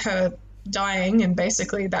 but with her dying and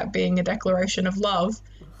basically that being a declaration of love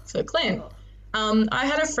for Clint, I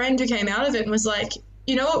had a friend who came out of it and was like,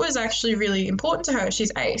 you know what was actually really important to her?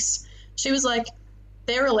 She's ace. She was like,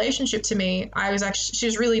 their relationship to me, she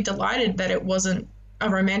was really delighted that it wasn't a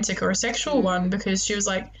romantic or a sexual one, because she was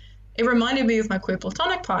like, it reminded me of my queer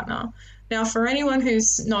platonic partner. Now, for anyone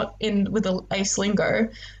who's not in with the ace lingo,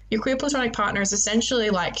 your queer platonic partner is essentially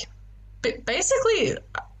like, basically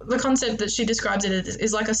the concept that she describes it as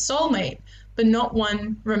is like a soulmate, but not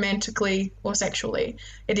one romantically or sexually.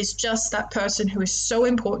 It is just that person who is so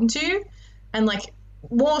important to you, and like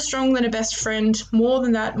more strong than a best friend, more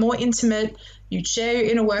than that, more intimate. You'd share your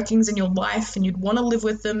inner workings in your life, and you'd want to live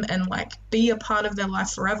with them and like be a part of their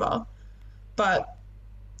life forever. But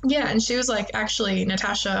yeah, and she was like, actually,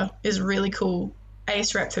 Natasha is a really cool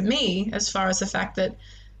ace rep for me, as far as the fact that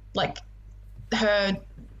like her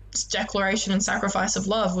declaration and sacrifice of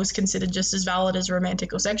love was considered just as valid as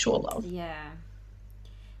romantic or sexual love. Yeah.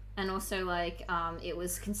 And also, like, it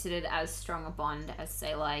was considered as strong a bond as,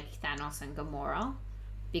 say, like, Thanos and Gamora,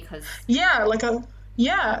 because... Yeah, like a...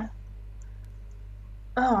 Yeah.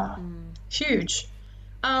 Oh, huge.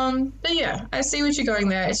 But yeah, I see what you're going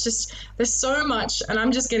there. It's just, there's so much, and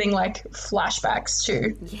I'm just getting, like, flashbacks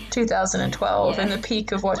to 2012 and the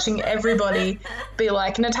peak of watching everybody be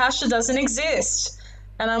like, Natasha doesn't exist.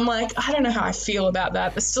 And I'm like, I don't know how I feel about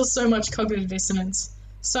that. There's still so much cognitive dissonance.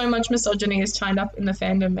 So much misogyny is tied up in the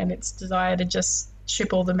fandom and its desire to just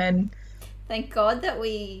ship all the men. Thank God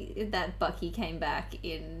that Bucky came back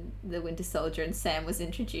in The Winter Soldier and Sam was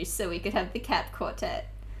introduced so we could have the Cap Quartet.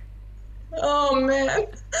 Oh, man.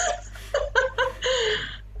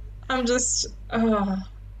 I'm just... I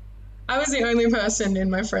was the only person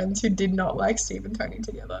in my friends who did not like Steve and Tony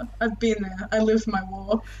together. I've been there. I lived my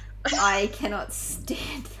war. I cannot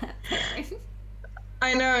stand that pairing.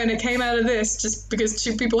 I know, and it came out of this just because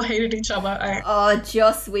two people hated each other.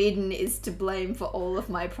 Joss Whedon is to blame for all of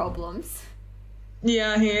my problems.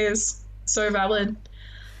 Yeah, he is. So valid.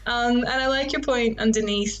 And I like your point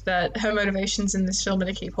underneath that her motivations in this film are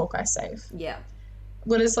to keep Hawkeye safe. Yeah.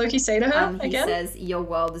 What does Loki say to her again? He says, your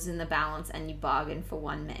world is in the balance and you bargain for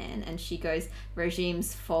one man. And she goes,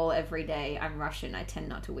 regimes fall every day. I'm Russian. I tend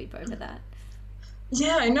not to weep over that.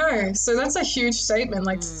 Yeah, I know. So that's a huge statement.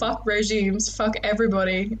 Like, fuck regimes, fuck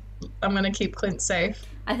everybody. I'm going to keep Clint safe.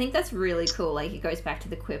 I think that's really cool. Like, it goes back to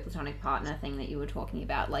the queer platonic partner thing that you were talking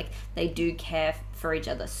about. Like, they do care for each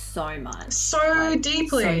other so much. So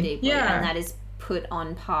deeply. Yeah. And that is put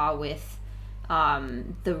on par with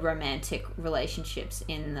the romantic relationships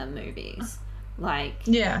in the movies. Like,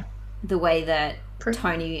 yeah, the way that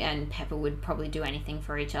Tony and Pepper would probably do anything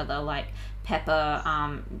for each other. Like, Pepper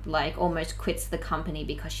like almost quits the company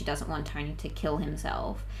because she doesn't want Tony to kill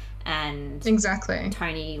himself, and exactly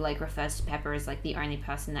Tony like refers to Pepper as like the only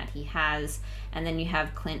person that he has. And then you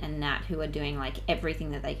have Clint and Nat who are doing like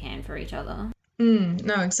everything that they can for each other.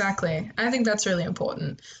 No, exactly. I think that's really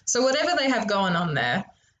important. So whatever they have going on there,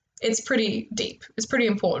 it's pretty deep. It's pretty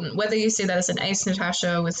important. Whether you see that as an ace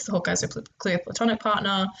Natasha with Hawkeye's clear platonic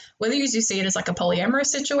partner, whether you see it as like a polyamorous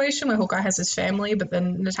situation where Hawkeye has his family, but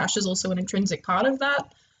then Natasha's also an intrinsic part of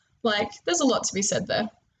that. Like, there's a lot to be said there.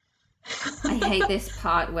 I hate this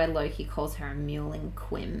part where Loki calls her a mewling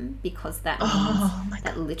quim, because that means,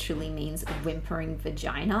 that literally means whimpering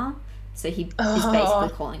vagina. So he is basically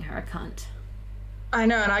calling her a cunt. I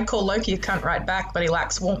know, and I call Loki a cunt right back, but he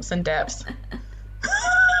lacks warmth and depth.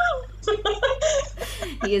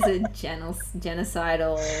 He is a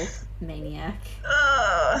genocidal maniac.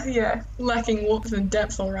 Yeah, lacking warmth and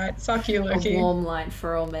depth, all right. Fuck you, Loki. A warm light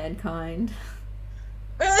for all mankind.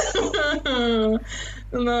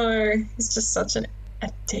 No, he's just such a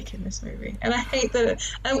dick in this movie. And I hate that,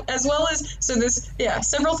 as well as, so there's,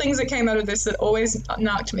 several things that came out of this that always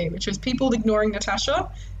knocked me, which was people ignoring Natasha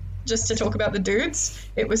just to talk about the dudes.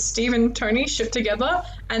 It was Steve and Tony shipped together,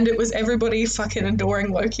 and it was everybody fucking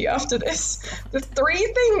adoring Loki after this. The three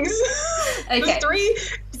things, the three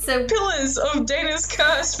pillars of Dana's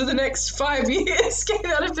curse for the next 5 years came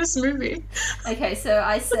out of this movie. Okay, so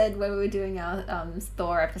I said when we were doing our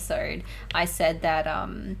Thor episode, I said that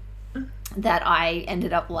that I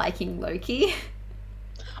ended up liking Loki.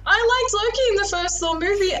 I liked Loki in the first Thor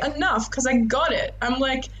movie enough because I got it. I'm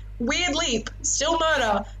like, weird leap, still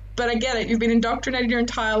murder, but I get it. You've been indoctrinated your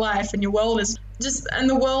entire life, and your world is just, and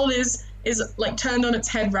the world is like turned on its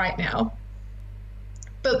head right now.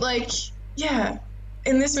 But like, yeah,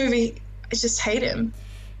 in this movie, just hate him.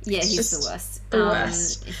 Yeah, It's he's just the worst. the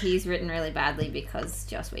worst. He's written really badly because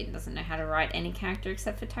Joss Whedon doesn't know how to write any character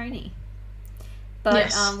except for Tony. But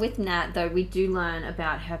Yes. with Nat, though, we do learn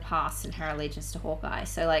about her past and her allegiance to Hawkeye.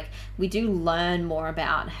 So, like, we do learn more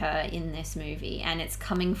about her in this movie, and it's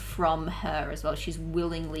coming from her as well. She's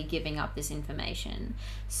willingly giving up this information.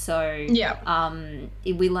 So, Yeah.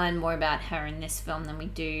 we learn more about her in this film than we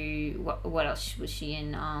do. What else was she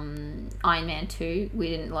in? Iron Man 2. We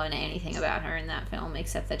didn't learn anything about her in that film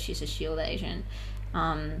except that she's a S.H.I.E.L.D. agent.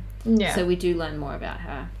 Yeah. So, we do learn more about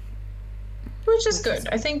her. Which is good.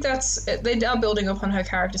 I think they are building upon her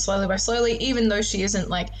character slowly by slowly, even though she isn't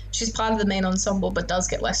like, she's part of the main ensemble, but does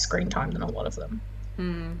get less screen time than a lot of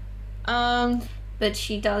them. But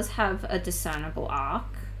she does have a discernible arc.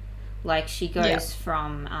 Like, she goes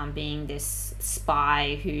from being this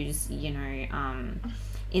spy who's,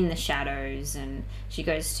 in the shadows, and she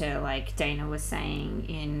goes to, like Dana was saying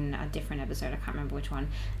in a different episode, I can't remember which one,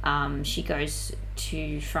 she goes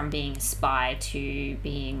from being a spy to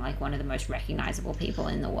being, like, one of the most recognizable people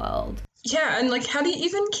in the world. Yeah, and, like, how do you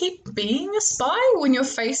even keep being a spy when your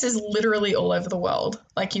face is literally all over the world?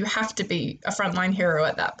 Like, you have to be a frontline hero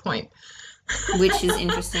at that point. Which is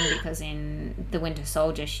interesting because in The Winter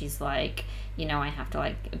Soldier, she's like, I have to,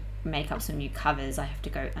 like, make up some new covers. I have to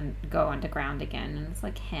go underground again. And it's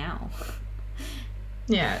like, how?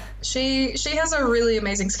 Yeah, she has a really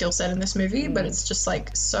amazing skill set in this movie, but it's just,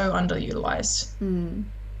 like, so underutilized.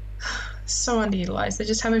 So underutilized. They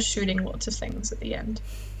just have her shooting lots of things at the end.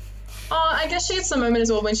 Oh, I guess she gets the moment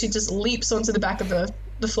as well when she just leaps onto the back of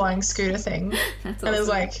the flying scooter thing. That's and awesome. it's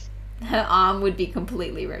like, her arm would be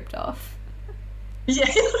completely ripped off. yeah,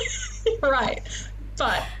 right.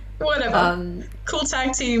 But whatever. Cool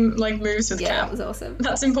tag team, like, moves with Cap. Yeah, that was awesome.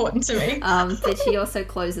 That's important to me. But she also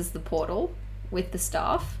closes the portal with the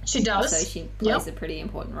staff. She does. So she plays a pretty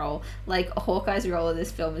important role. Like, Hawkeye's role in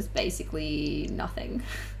this film is basically nothing.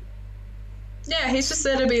 Yeah, he's just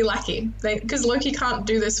there to be lackey. Because Loki can't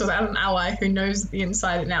do this without an ally who knows the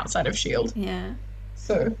inside and outside of S.H.I.E.L.D. Yeah.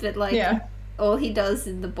 So, but, like, all he does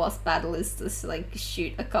in the boss battle is just, like,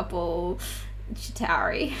 shoot a couple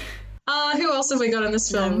Chitauri. Who else have we got in this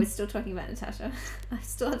film? No, we're still talking about Natasha. I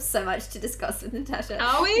still have so much to discuss with Natasha.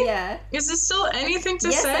 Are we? Yeah. Is there still anything to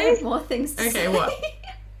yes, say? I have more things to say. Okay, what?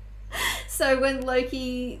 So when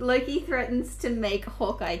Loki threatens to make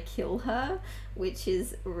Hawkeye kill her, which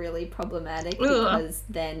is really problematic because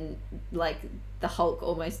then, like, the Hulk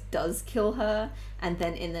almost does kill her, and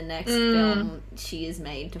then in the next film she is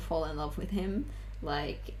made to fall in love with him.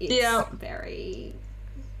 Like, it's very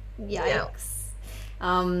yikes.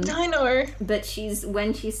 I know. But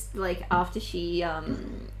when she's like, after she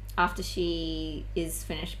is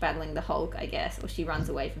finished battling the Hulk, I guess, or she runs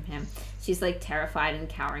away from him, she's, like, terrified and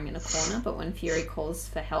cowering in a corner, but when Fury calls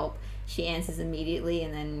for help, she answers immediately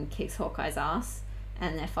and then kicks Hawkeye's ass,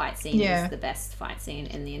 and their fight scene is the best fight scene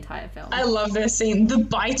in the entire film. I love their scene. The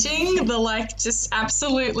biting, the, like, just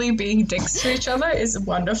absolutely being dicks to each other is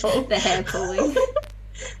wonderful. The hair pulling.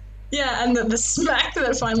 Yeah, and the smack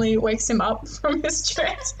that finally wakes him up from his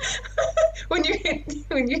trance when you hit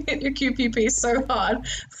your QPP so hard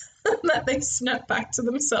that they snap back to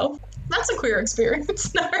themselves. That's a queer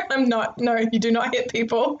experience. No, I'm not. No, you do not hit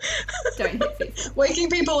people. Don't hit people. Waking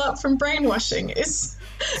people up from brainwashing is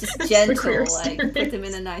just gentle, like, put them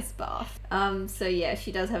in a nice bath. So yeah,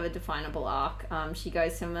 she does have a definable arc. She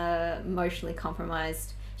goes from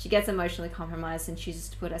She gets emotionally compromised and chooses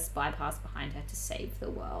to put her spy past behind her to save the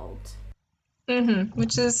world.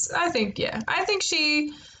 Which is, I think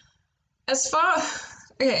she,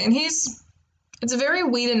 and it's very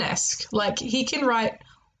Whedon-esque. Like, he can write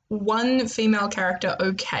one female character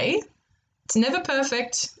okay. It's never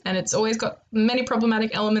perfect, and it's always got many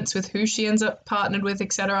problematic elements with who she ends up partnered with,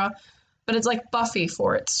 etc. But it's like Buffy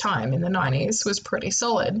for its time in the 90s was pretty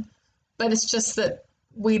solid. But it's just that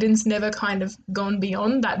Whedon's never kind of gone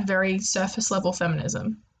beyond that very surface level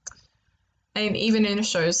feminism. And even in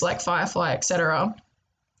shows like Firefly, etc.,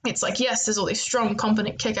 it's like, yes, there's all these strong,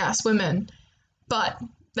 competent, kick-ass women, but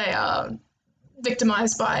they are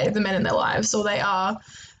victimized by the men in their lives, or they are,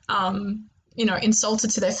 insulted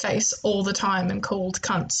to their face all the time and called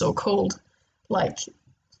cunts or called, like,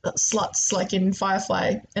 sluts, like in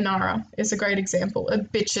Firefly. Inara is a great example,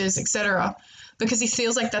 bitches, etc., because he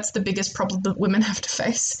feels like that's the biggest problem that women have to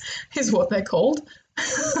face, is what they're called.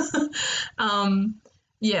 And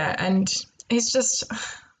he's just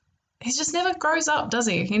never grows up, does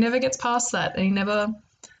he? He never gets past that, and he never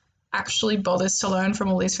actually bothers to learn from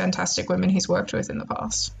all these fantastic women he's worked with in the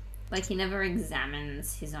past. Like, he never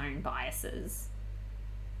examines his own biases.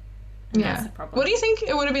 Yeah. That's the problem. What do you think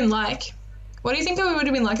it would have been like What do you think it would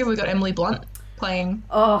have been like if we got Emily Blunt playing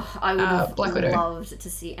Oh, I would have Black Widow? loved to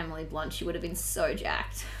see Emily Blunt. She would have been so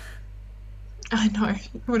jacked. I know.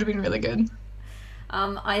 It would have been really good.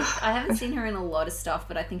 I haven't seen her in a lot of stuff,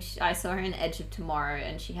 but I think I saw her in Edge of Tomorrow,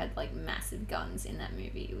 and she had like massive guns in that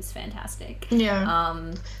movie. It was fantastic. Yeah.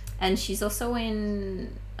 And she's also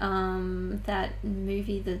in that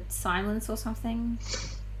movie, The Silence or something.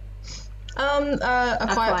 A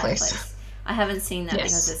Quiet Place. I haven't seen that Yes.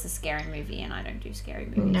 because it's a scary movie, and I don't do scary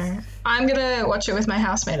movies. No. I'm gonna watch it with my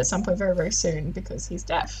housemate at some point very, very soon because he's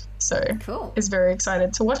deaf. So Cool. is very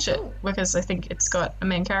excited to watch it Cool. because I think it's got a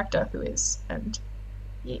main character who is, and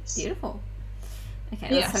yes. Beautiful. Okay,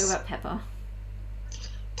 let's Yes. talk about Pepper.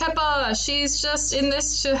 Pepper, she's just in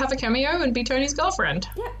this to have a cameo and be Tony's girlfriend.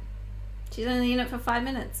 Yeah. She's only in it for 5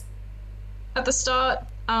 minutes. At the start,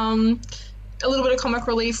 a little bit of comic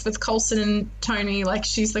relief with Coulson and Tony, like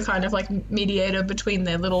she's the kind of like mediator between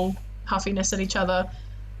their little huffiness at each other.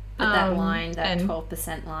 But that line, that and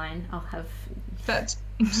 12% line, I'll have that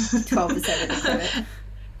 12% of the credit.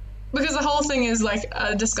 because the whole thing is like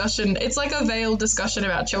a discussion. It's like a veiled discussion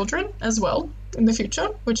about children as well in the future,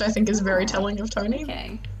 which I think is very telling of Tony.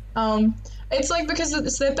 Okay. It's like because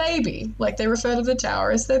it's their baby, like they refer to the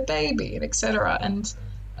tower as their baby, and etc. And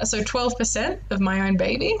so 12% of my own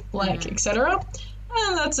baby, like etc.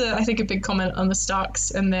 And that's I think a big comment on the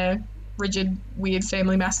Starks and their rigid, weird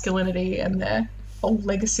family masculinity and their whole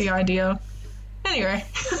legacy idea. Anyway,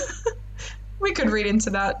 we could read into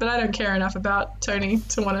that, but I don't care enough about Tony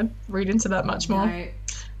to want to read into that much more. No.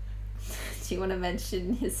 Do you want to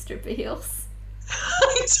mention his stripper heels?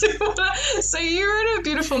 I do wanna, so you wrote a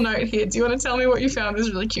beautiful note here. Do you want to tell me what you found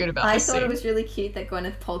was really cute about I this thought scene? it was really cute that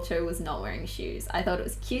Gwyneth Paltrow was not wearing shoes. I thought it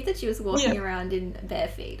was cute that she was walking Yeah. around in bare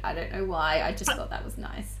feet. I don't know why. I just thought that was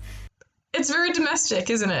nice. It's very domestic,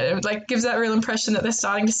 isn't it? It like gives that real impression that they're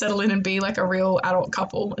starting to settle in and be like a real adult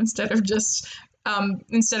couple instead of just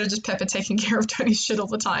Pepper taking care of Tony's shit all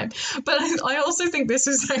the time. But I also think this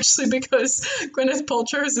is actually because Gwyneth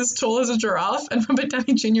Paltrow is as tall as a giraffe and Robert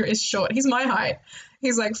Downey Jr. is short. He's my height.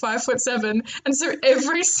 He's like 5'7", and so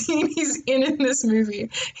every scene he's in this movie,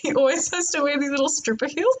 he always has to wear these little stripper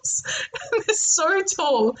heels. And they're so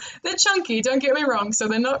tall. They're chunky, don't get me wrong, so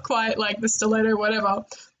they're not quite like the stiletto whatever,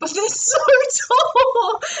 but they're so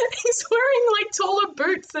tall. He's wearing like taller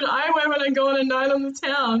boots than I wear when I go on a night on the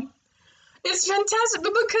town. It's fantastic,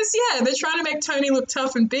 but because, yeah, they're trying to make Tony look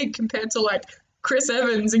tough and big compared to, like, Chris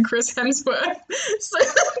Evans and Chris Hemsworth. So I'm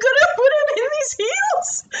gonna put him in these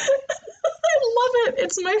heels. I love it.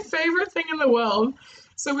 It's my favorite thing in the world.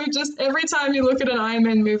 So we just, every time you look at an Iron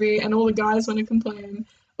Man movie and all the guys want to complain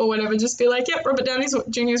or whatever, just be like, yep, Robert Downey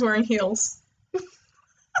Jr. is wearing heels.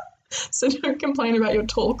 So don't complain about your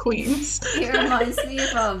tall queens. It reminds me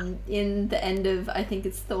of in the end of, I think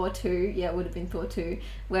it's Thor 2, yeah, it would have been Thor 2,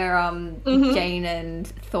 where Jane and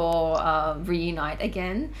Thor reunite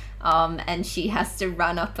again, and she has to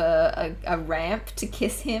run up a ramp to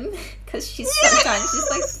kiss him because she's so tiny. She's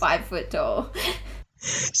like 5 foot tall.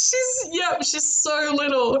 She's so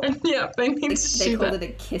little, and they need to They do call that. it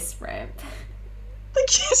a kiss ramp. The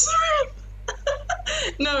kiss ramp.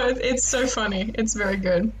 No, it's so funny. It's very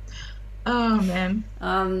good. Oh man.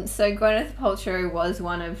 So Gwyneth Paltrow was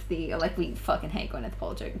one of the, like, we fucking hate Gwyneth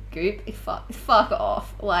Paltrow. Goop, fuck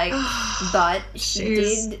off. Like, but she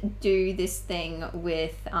did do this thing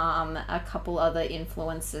with a couple other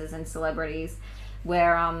influencers and celebrities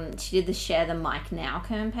where she did the Share the Mic Now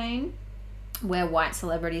campaign, where white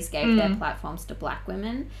celebrities gave their platforms to black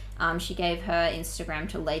women. She gave her Instagram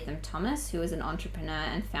to Latham Thomas, who is an entrepreneur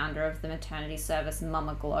and founder of the maternity service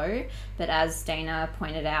Mama Glow. But as Dana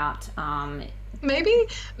pointed out, maybe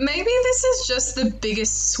this is just the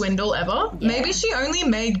biggest swindle ever. Yeah. Maybe she only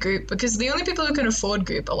made Goop because the only people who can afford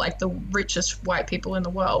Goop are like the richest white people in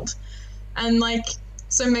the world. And like,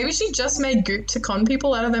 so maybe she just made Goop to con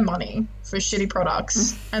people out of their money for shitty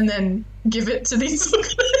products and then give it to these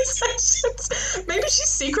organizations. Maybe she's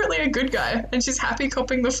secretly a good guy and she's happy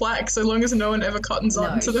copping the flack so long as no one ever cottons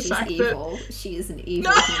on to the fact evil. She is an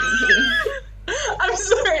evil human being. I'm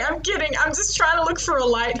sorry, I'm kidding. I'm just trying to look for a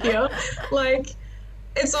light here. Like,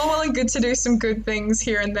 it's all well and good to do some good things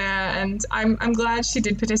here and there, and I'm glad she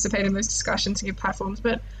did participate in those discussions to give platforms,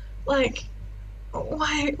 but like,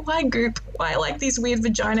 why Goop? Why like these weird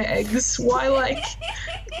vagina eggs? Why like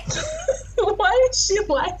why is she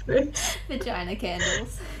like this? Vagina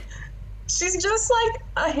candles. She's just like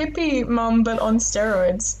a hippie mum but on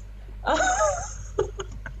steroids.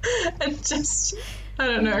 And just, I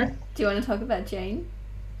don't know. Do you want to talk about Jane?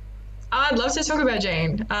 I'd love to talk about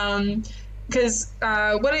Jane. Because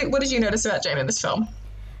what did you notice about Jane in this film?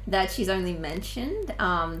 that she's only mentioned.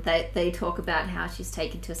 That they talk about how she's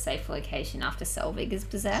taken to a safe location after Selvig is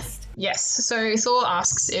possessed. Yes. So Thor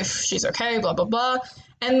asks if she's okay, blah, blah, blah.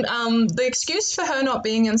 And the excuse for her not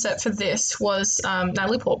being on set for this was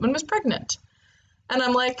Natalie Portman was pregnant. And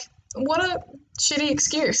I'm like, what a shitty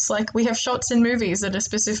excuse. Like, we have shots in movies that are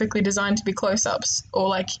specifically designed to be close-ups. Or,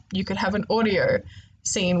 like, you could have an audio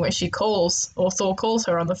scene where she calls, or Thor calls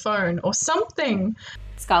her on the phone, or something.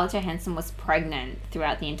 Scarlett Johansson was pregnant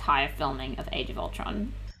throughout the entire filming of Age of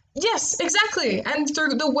Ultron. Yes, exactly. And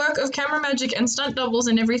through the work of camera magic and stunt doubles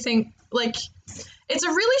and everything, like, it's a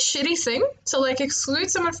really shitty thing to, like, exclude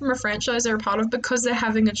someone from a franchise they're a part of because they're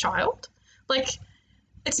having a child. Like,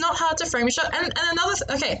 it's not hard to frame a shot. And another,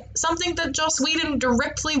 something that Joss Whedon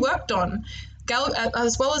directly worked on,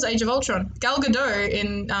 as well as Age of Ultron. Gal Gadot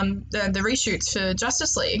in the reshoots for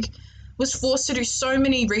Justice League was forced to do so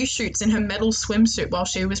many reshoots in her metal swimsuit while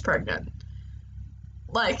she was pregnant.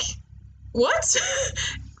 Like, what?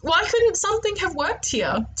 Why couldn't something have worked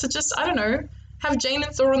here to just, I don't know, have Jane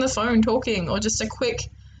and Thor on the phone talking, or just a quick,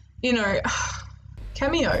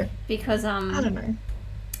 cameo? Because I don't know.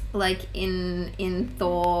 Like in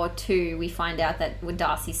Thor 2, we find out that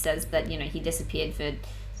Darcy says that, he disappeared for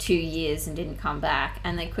 2 years and didn't come back,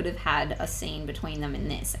 and they could have had a scene between them in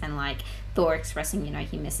this, and like Thor expressing,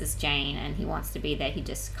 he misses Jane and he wants to be there, he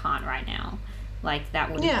just can't right now. Like,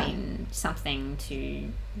 that would have been something to,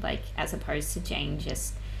 like, as opposed to Jane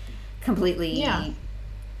just completely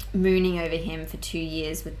mooning over him for 2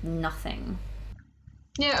 years with nothing.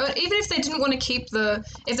 Yeah, but even if they didn't want to keep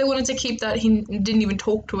if they wanted to keep that he didn't even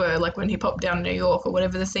talk to her, like when he popped down in New York or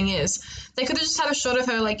whatever the thing is, they could have just had a shot of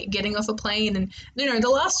her, like, getting off a plane. And, the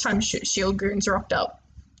last time S.H.I.E.L.D. goons rocked up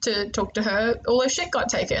to talk to her, all her shit got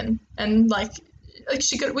taken. And, like we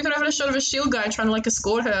could have had a shot of a S.H.I.E.L.D. guy trying to, like,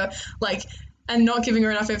 escort her, like, and not giving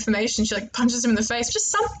her enough information. She, like, punches him in the face. Just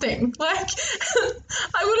something. Like,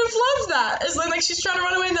 I would have loved that. As like she's trying to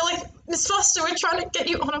run away and they're like, Miss Foster, we're trying to get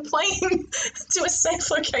you on a plane to a safe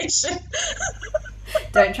location.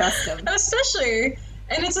 Don't trust him. And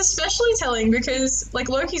it's especially telling because, like,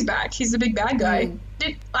 Loki's back. He's the big bad guy.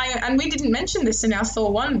 And we didn't mention this in our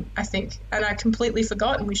Thor 1, I think, and I completely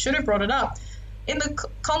forgot, and we should have brought it up. In the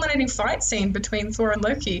culminating fight scene between Thor and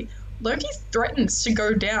Loki threatens to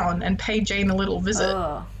go down and pay Jane a little visit.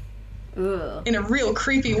 In a real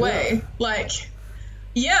creepy way. Like,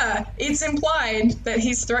 yeah, it's implied that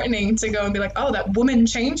he's threatening to go and be like, oh, that woman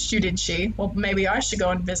changed you, did she? Well, maybe I should go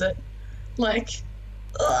and visit. Like,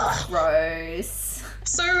 ugh. Gross.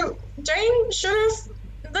 So Jane there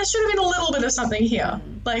should have been a little bit of something here.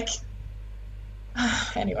 Like,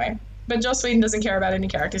 anyway. But Joss Whedon doesn't care about any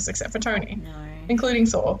characters except for Tony. No. Including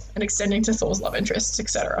Thor, and extending to Thor's love interests,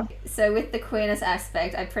 etc. So with the queerness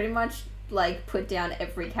aspect, I pretty much, like, put down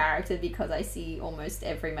every character because I see almost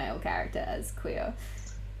every male character as queer.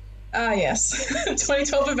 Ah, yes.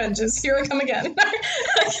 2012 Avengers, here I come again.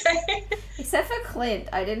 Okay. Except for Clint.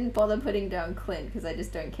 I didn't bother putting down Clint because I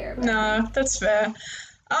just don't care about him. Nah, that's fair.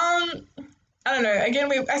 I don't know.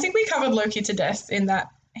 Again, I think we covered Loki to death in that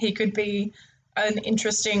he could be an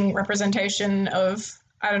interesting representation of,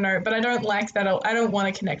 I don't know, but I don't like that. I don't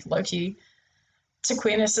want to connect Loki to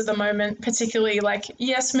queerness at the moment, particularly, like,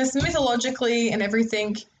 yes, mythologically and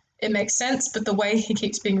everything, it makes sense, but the way he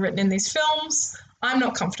keeps being written in these films, I'm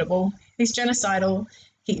not comfortable. He's genocidal.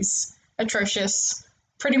 He's atrocious.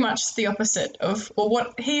 Pretty much the opposite of, or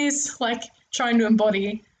what he's, like, trying to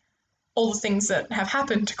embody all the things that have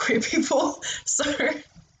happened to queer people. So,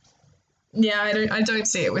 yeah, I don't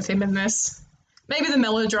see it with him in this. Maybe the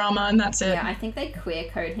melodrama, and that's it. Yeah, I think they queer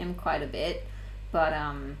code him quite a bit, but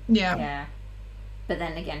yeah. But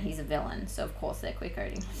then again, he's a villain, so of course they're queer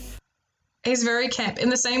coding him. He's very camp, in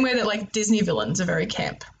the same way that, like, Disney villains are very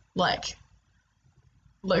camp, like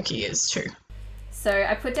Loki is too. So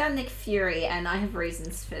I put down Nick Fury, and I have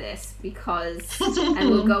reasons for this because, and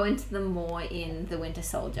we'll go into them more in The Winter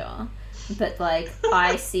Soldier, but, like,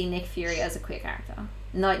 I see Nick Fury as a queer character.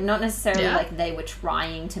 Not necessarily like they were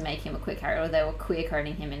trying to make him a queer character or they were queer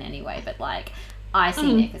coding him in any way, but, like, I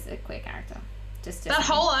see Nick as a queer character. Just that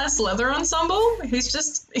whole ass leather ensemble, he's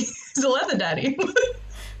a leather daddy.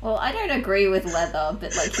 Well, I don't agree with leather,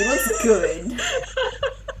 but, like, he looks good.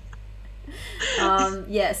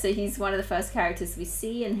 Yeah, so he's one of the first characters we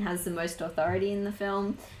see and has the most authority in the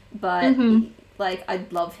film, but like, I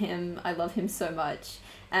love him so much.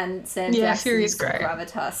 And Sam Jackson's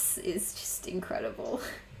gravitas is just incredible.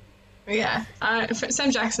 Yeah,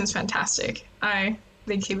 Sam Jackson's fantastic.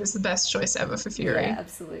 think he was the best choice ever for Fury. Yeah,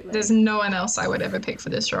 absolutely. There's no one else I would ever pick for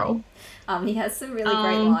this role. He has some really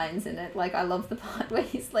great lines in it. Like, I love the part where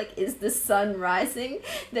he's like, "Is the sun rising?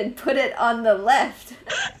 Then put it on the left."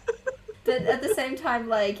 But at the same time,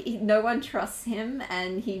 like, no one trusts him,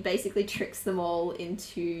 and he basically tricks them all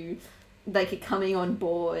into, like, coming on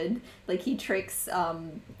board. Like, he tricks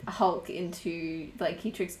Hulk into, like,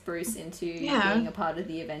 he tricks Bruce into being a part of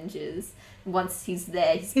the Avengers. Once he's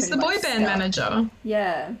there, he's the boy band manager.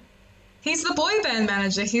 Yeah. He's the boy band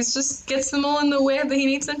manager. He's just gets them all in the way that he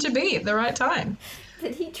needs them to be at the right time.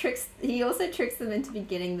 But he also tricks them into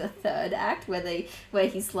beginning the third act where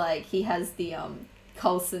he's like, he has the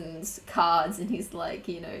Coulson's cards, and he's like,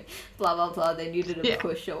 you know, blah blah blah, they needed a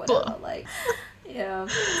push or whatever. Blah. Like, yeah.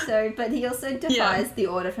 So, but he also defies the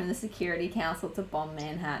order from the Security Council to bomb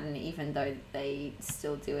Manhattan, even though they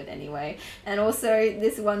still do it anyway. And also,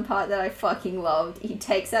 this one part that I fucking loved, he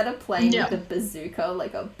takes out a plane with a bazooka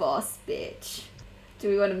like a boss bitch. Do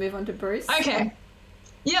we want to move on to Bruce? Okay.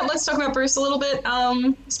 Yeah, let's talk about Bruce a little bit,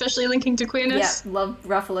 especially linking to queerness. Yeah, love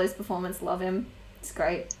Ruffalo's performance, love him. It's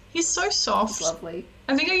great. He's so soft. He's lovely.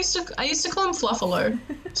 I think I used to call him Fluffalo,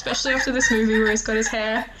 especially after this movie where he's got his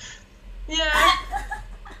hair. Yeah.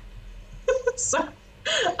 So,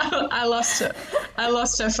 I lost it. I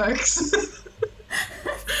lost her, folks.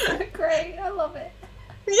 So great. I love it.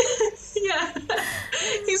 Yeah.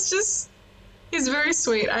 He's very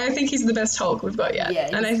sweet. I think he's the best Hulk we've got yet. Yeah,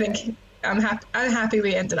 and I think I'm happy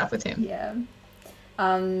we ended up with him. Yeah.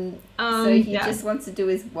 So he just wants to do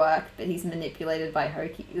his work, but he's manipulated by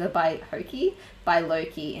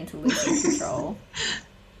Loki into losing control.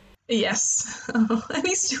 Yes. And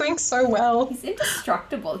he's doing so well. He's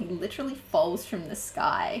indestructible. He literally falls from the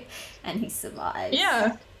sky and he survives.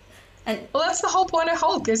 Yeah. And well, that's the whole point of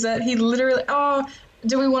Hulk, is that he literally... Oh,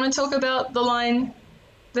 do we want to talk about the line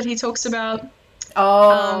that he talks about?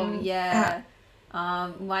 Oh, yeah.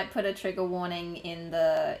 Might put a trigger warning in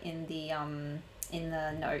the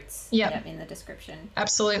notes. Yep, in the description.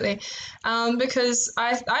 Absolutely. Because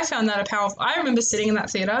I found that a powerful... I remember sitting in that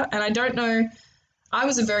theater, and I don't know... I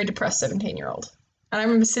was a very depressed 17-year-old. And I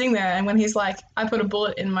remember sitting there, and when he's like, I put a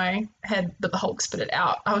bullet in my head, but the Hulk spit it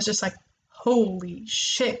out, I was just like, holy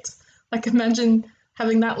shit. Like, imagine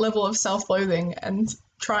having that level of self-loathing and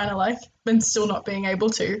trying to, like, and still not being able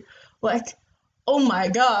to. Like, oh my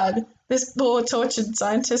God, this poor tortured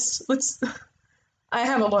scientist. I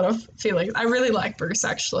have a lot of feelings. I really like Bruce,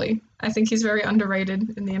 actually. I think he's very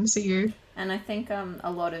underrated in the MCU. And I think a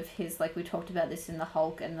lot of his, like, we talked about this in the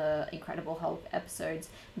Hulk and the Incredible Hulk episodes,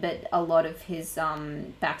 but a lot of his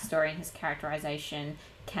backstory and his characterization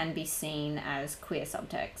can be seen as queer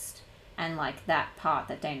subtext. And, like, that part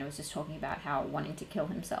that Dana was just talking about, how wanting to kill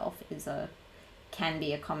himself can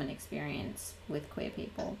be a common experience with queer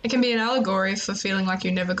people. It can be an allegory for feeling like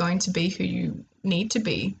you're never going to be who you need to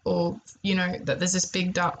be, or, you know, that there's this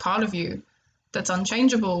big dark part of you that's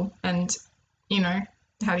unchangeable, and, you know,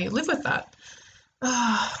 how do you live with that?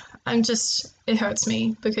 It hurts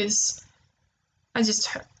me, because it's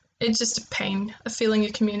just a pain, a feeling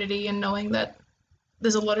of community, and knowing that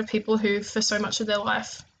there's a lot of people who, for so much of their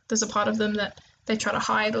life, there's a part of them that they try to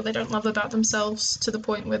hide or they don't love about themselves to the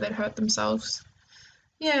point where they hurt themselves.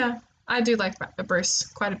 Yeah, I do like Bruce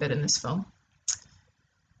quite a bit in this film.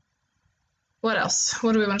 What else?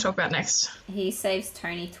 What do we want to talk about next? He saves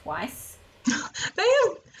Tony twice.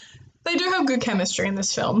 They do have good chemistry in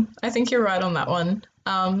this film. I think you're right on that one.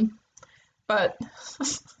 But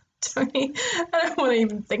Tony, I don't want to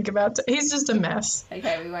even think about it. He's just a mess.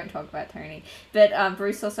 Okay, we won't talk about Tony. But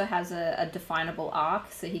Bruce also has a definable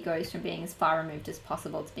arc, so he goes from being as far removed as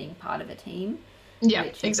possible to being part of a team. Yeah,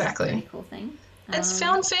 which exactly. Is a pretty cool thing. It's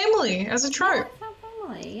found family as a trope. Yeah, found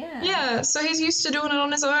family, yeah. Yeah, so he's used to doing it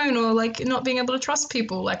on his own, or like not being able to trust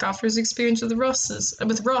people, like after his experience with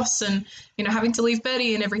Ross and, you know, having to leave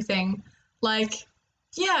Betty and everything. Like,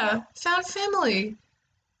 yeah, found family.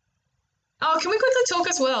 Oh, can we quickly talk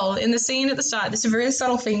as well in the scene at the start? This is a very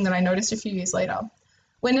subtle thing that I noticed a few years later.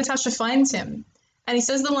 When Natasha finds him and he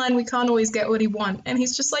says the line, "We can't always get what he want," and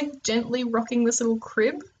he's just like gently rocking this little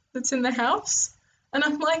crib that's in the house. And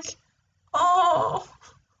I'm like, oh,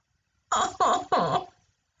 I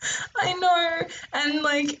know. And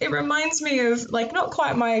like, it reminds me of, like, not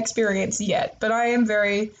quite my experience yet, but I am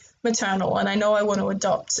very maternal and I know I want to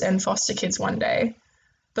adopt and foster kids one day.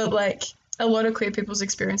 But like, a lot of queer people's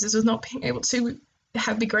experiences with not being able to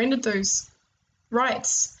be granted those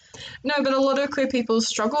rights. No, but a lot of queer people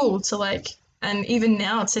struggle to, like, and even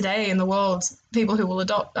now today in the world, people who will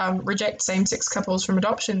reject same-sex couples from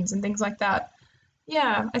adoptions and things like that.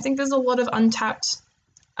 Yeah, I think there's a lot of untapped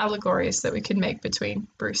allegories that we could make between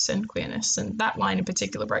Bruce and queerness, and that line in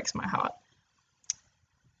particular breaks my heart.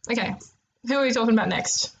 Okay, who are we talking about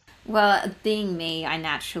next? Well, being me, I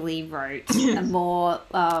naturally wrote more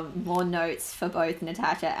notes for both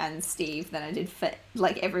Natasha and Steve than I did for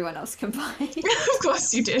like everyone else combined. Of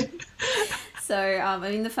course you did. So, I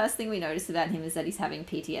mean, the first thing we notice about him is that he's having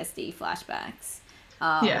PTSD flashbacks.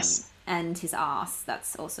 Yes. And his ass.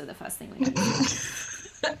 That's also the first thing we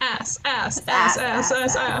notice. Ass. That's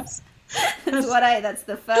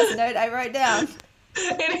the first note I wrote down.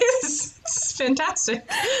 It is. It's fantastic.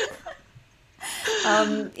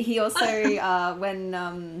 He also,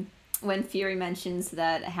 when Fury mentions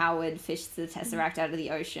that Howard fished the Tesseract out of the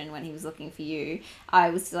ocean when he was looking for you, I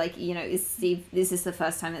was like, is Steve, this is the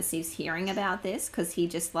first time that Steve's hearing about this? Because he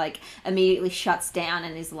just, like, immediately shuts down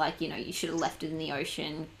and is like, you should have left it in the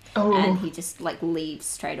ocean. Oh. And he just, like, leaves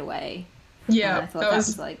straight away. Yeah, and I thought that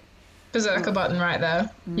was like... Berserker button right there.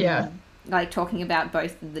 Yeah. Like, talking about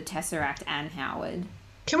both the Tesseract and Howard.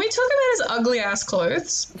 Can we talk about his ugly-ass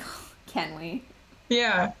clothes? Can we?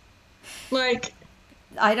 Yeah. Like...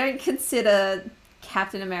 I don't consider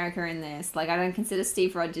Captain America in this. Like, I don't consider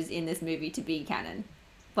Steve Rogers in this movie to be canon.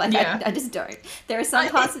 Like, yeah. I just don't. There are some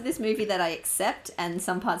parts of this movie that I accept and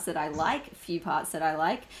some parts that I like, a few parts that I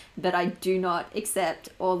like, but I do not accept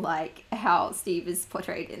or like how Steve is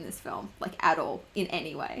portrayed in this film, like, at all, in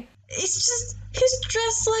any way. It's just, he's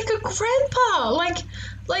dressed like a grandpa.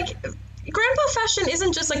 Like, grandpa fashion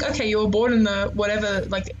isn't just like, okay, you were born in the whatever,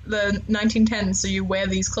 like, the 1910s, so you wear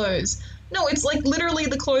these clothes. No, it's like literally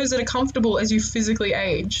the clothes that are comfortable as you physically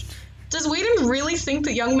age. Does Whedon really think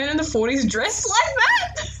that young men in the 40s dress like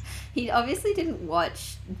that? He obviously didn't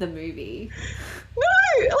watch the movie.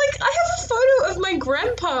 No, like, I have a photo of my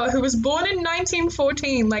grandpa who was born in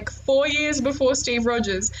 1914, like 4 years before Steve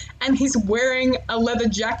Rogers, and he's wearing a leather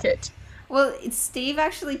jacket. Well, Steve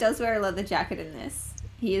actually does wear a leather jacket in this.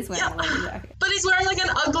 He is wearing a leather jacket. But he's wearing like an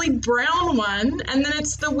ugly brown one, and then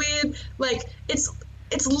it's the weird, like, it's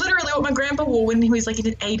literally what my grandpa wore when he was, like, in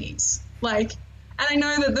his 80s. Like, and I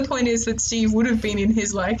know that the point is that Steve would have been in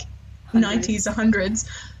his, like, 90s or 100s,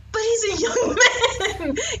 but he's a young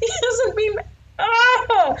man. He hasn't been...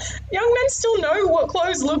 young men still know what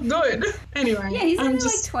clothes look good. Anyway. Yeah, he's only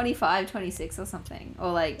like 25, 26 or something.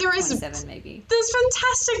 Or like 27 maybe. There's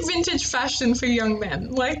fantastic vintage fashion for young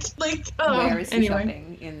men. Like, where is he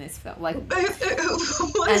shopping in this film? Like,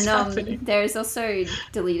 what is happening? There's also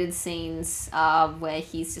deleted scenes where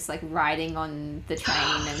he's just like riding on the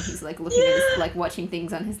train and he's like looking at his, like watching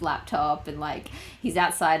things on his laptop, and like he's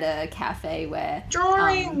outside a cafe where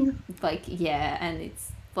drawing. And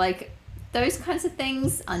it's like, those kinds of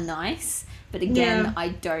things are nice, but again, I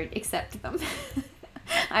don't accept them.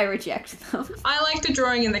 I reject them. I like the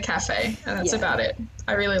drawing in the cafe, and that's about it.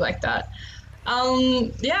 I really like that.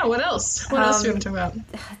 What else? What else do you want to talk about?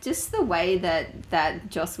 Just the way that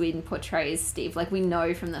Joss Whedon portrays Steve. Like, we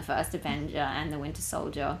know from the first Avenger and the Winter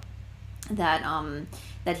Soldier that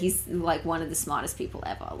that he's like one of the smartest people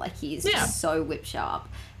ever. Like, he's just so whip sharp.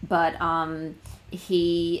 But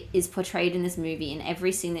he is portrayed in this movie, in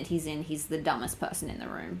every scene that he's in, he's the dumbest person in the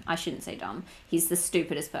room. I shouldn't say dumb. He's the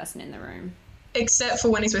stupidest person in the room. Except for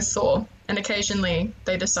when he's with Thor, and occasionally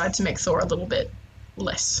they decide to make Thor a little bit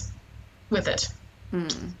less with it.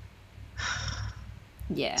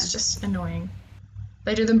 Yeah. It's just annoying.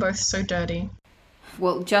 They do them both so dirty.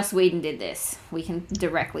 Well, Joss Whedon did this. We can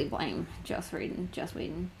directly blame Joss Whedon.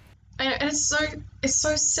 And it's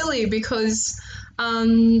so silly because,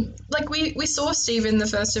 like, we saw Steve in the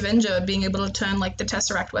first Avenger being able to turn, like, the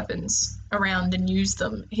Tesseract weapons around and use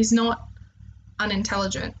them. He's not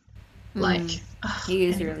unintelligent. Like, he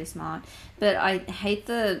is really smart. But I hate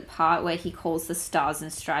the part where he calls the Stars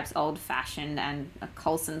and Stripes old-fashioned, and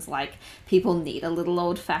Coulson's like, people need a little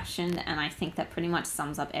old-fashioned, and I think that pretty much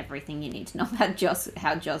sums up everything you need to know about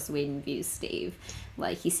how Joss Whedon views Steve.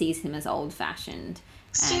 Like, he sees him as old-fashioned.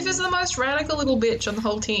 Steve is the most radical little bitch on the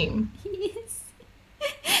whole team. He is.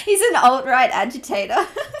 He's an alt-right agitator.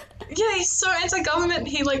 Yeah, he's so anti-government.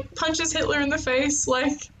 He, like, punches Hitler in the face,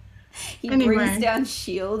 like... He brings down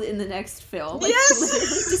S.H.I.E.L.D. in the next film. Like, yes! He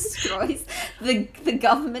literally destroys the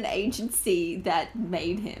government agency that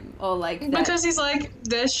made him. Or, like... Because he's like,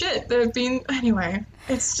 they're shit. They've been... Anyway,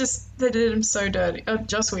 it's just... They did him so dirty.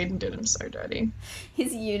 Joss Whedon did him so dirty.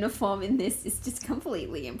 His uniform in this is just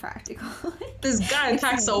completely impractical. This guy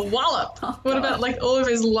packs a wallop. What about, like, all of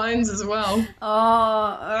his lines as well?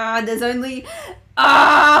 There's only...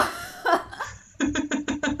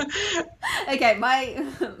 Okay, my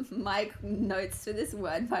notes for this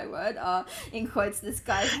word by word are, in quotes, this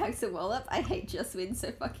guy packs a wallop. I hate Joss Whedon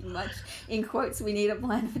so fucking much. In quotes, we need a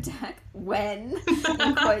plan of attack. When?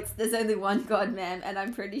 In quotes, there's only one God man, and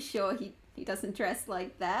I'm pretty sure he doesn't dress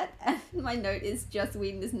like that. And my note is Joss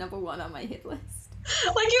Whedon is number 1 on my hit list.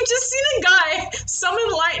 Like, you've just seen a guy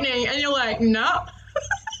summon lightning, and you're like, no.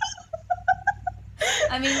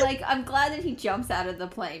 I mean, like, I'm glad that he jumps out of the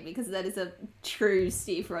plane because that is a true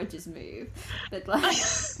Steve Rogers move. But, like,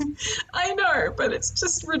 I know, but it's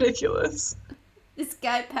just ridiculous. this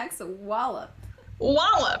guy packs a wallop.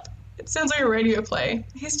 Wallop. It sounds like a radio play.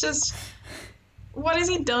 He's just, what has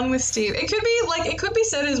he done with Steve? It could be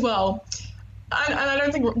said as well, and I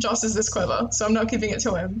don't think Joss is this clever, so I'm not giving it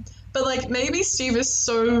to him, but, like, maybe Steve is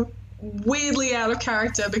so weirdly out of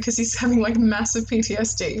character because he's having, like, massive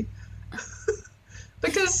PTSD.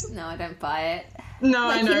 Because... No, I don't buy it. No,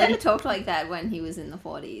 like, I know. He never talked like that when he was in the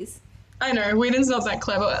 40s. I know, Whedon's not that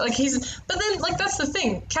clever. Like, but then, like, that's the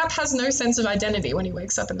thing. Cap has no sense of identity when he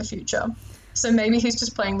wakes up in the future. So maybe he's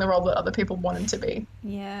just playing the role that other people want him to be.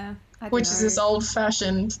 Yeah, I don't Which know. is this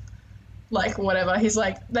old-fashioned, like, whatever. He's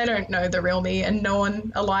like, they don't know the real me, and no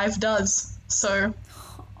one alive does. So...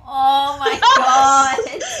 Oh my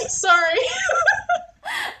god! Sorry.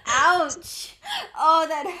 Ouch! Oh,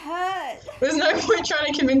 that hurt! There's no point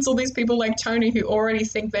trying to convince all these people like Tony who already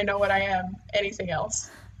think they know what I am anything else.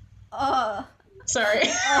 Oh. Sorry.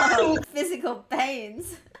 Oh, physical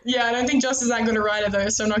pains. Yeah, I don't think Joss is that good a writer though,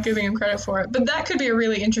 so I'm not giving him credit for it. But that could be a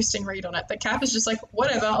really interesting read on it. That Cap is just like,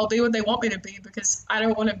 whatever, I'll be what they want me to be because I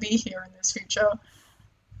don't want to be here in this future.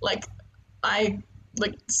 Like,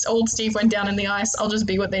 old Steve went down in the ice, I'll just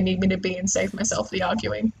be what they need me to be and save myself the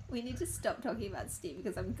arguing. We need to stop talking about Steve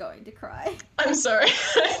because I'm going to cry. I'm sorry.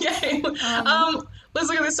 Okay. Let's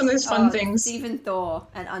look at some of these fun things. Stephen Thor,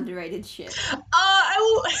 an underrated ship.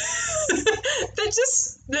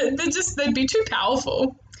 They'd be too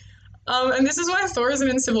powerful. And this is why Thor isn't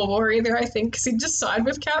in Civil War either, I think, because he'd just side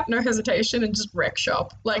with Cap, no hesitation, and just wreck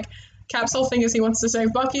shop. Like, Cap's whole thing is he wants to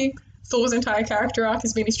save Bucky. Thor's entire character arc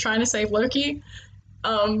has been he's trying to save Loki.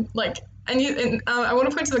 I want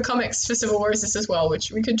to point to the comics for Civil War is this as well,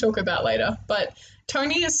 which we could talk about later. But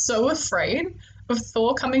Tony is so afraid of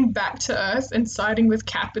Thor coming back to Earth and siding with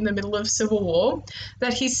Cap in the middle of Civil War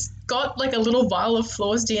that he's got like a little vial of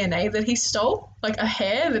Thor's DNA that he stole, like a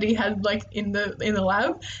hair that he had like in the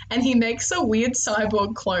lab, and he makes a weird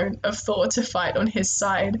cyborg clone of Thor to fight on his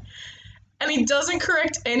side. And he doesn't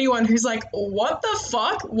correct anyone who's like, what the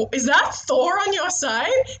fuck? Is that Thor on your side?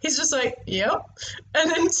 He's just like, yep.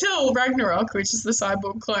 And until Ragnarok, which is the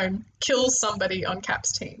cyborg clone, kills somebody on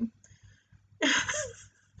Cap's team.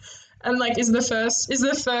 And like is the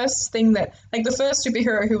first thing that, like the first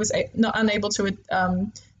superhero who was not unable to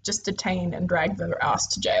just detain and drag their ass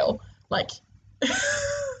to jail. Like...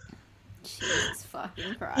 Jesus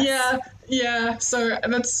fucking Christ. Yeah. So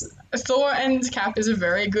that's Thor and Cap is a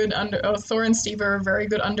very good Thor and Steve are a very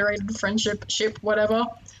good underrated friendship ship. Whatever,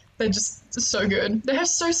 they're just so good. They have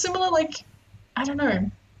so similar like, I don't know.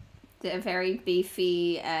 They're very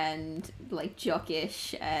beefy and like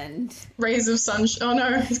jockish and rays of sunshine. Oh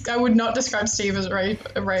no, I would not describe Steve as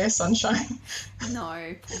a ray of sunshine.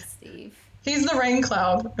 No, poor Steve. He's the rain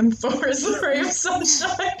cloud, and Thor is the ray of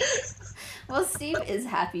sunshine. Well, Steve is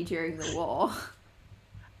happy during the war.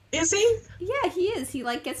 Is he? Yeah, he is. He,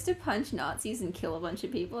 like, gets to punch Nazis and kill a bunch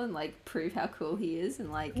of people and, like, prove how cool he is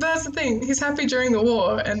and, like... That's the thing. He's happy during the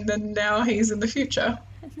war, and then now he's in the future.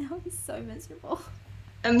 And now he's so miserable.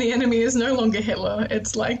 And the enemy is no longer Hitler.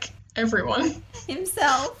 It's, like, everyone.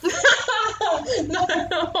 Himself.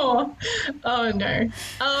 No. Oh, no.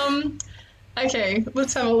 Okay,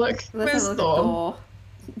 let's have a look. Where's Thor?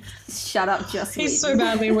 Shut up, Joss Whedon. He's so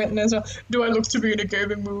badly written as well. Do I look to be in a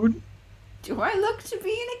gaming mood? Do I look to be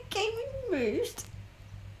in a gaming mood?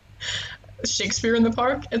 Shakespeare in the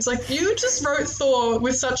Park. It's like, you just wrote Thor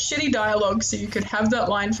with such shitty dialogue so you could have that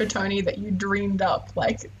line for Tony that you dreamed up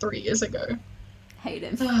like 3 years ago. Hate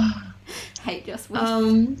him. Hate Joss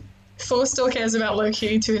Whedon. Thor still cares about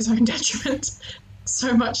Loki to his own detriment.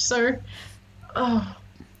 So much so. Oh.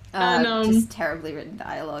 Just terribly written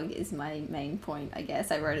dialogue is my main point, I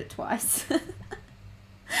guess. I wrote it twice.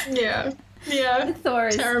 Yeah. Thor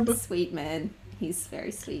is terrible. A sweet man. He's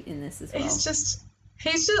very sweet in this as well. He's just,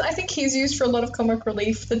 I think he's used for a lot of comic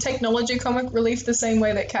relief, the technology comic relief the same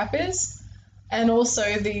way that Cap is, and also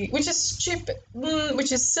which is stupid,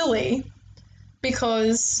 which is silly,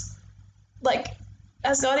 because, like,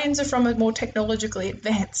 Asgardians are from a more technologically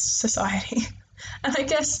advanced society, and I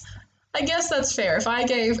guess that's fair. If I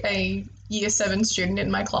gave a Year 7 student in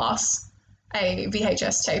my class a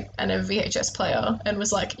VHS tape and a VHS player and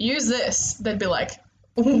was like, use this, they'd be like,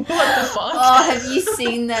 what the fuck? Oh, have you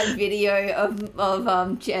seen that video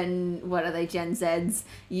of Gen, what are they, Gen Zs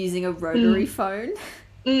using a rotary phone?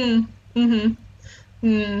 It's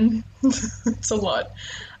a lot.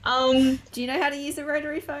 Do you know how to use a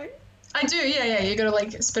rotary phone? I do, yeah. You gotta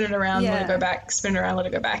like spin it around, let it go back, spin it around, let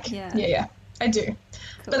it go back. Yeah. I do. Cool.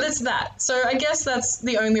 But that's that. So I guess that's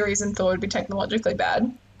the only reason Thor would be technologically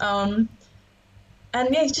bad. And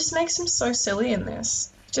yeah, he just makes him so silly in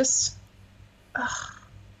this. Just,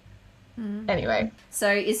 Anyway.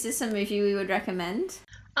 So is this a movie we would recommend?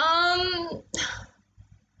 I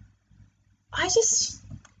just...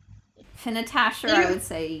 For Natasha, I would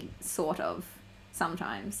say sort of,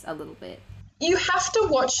 sometimes, a little bit. You have to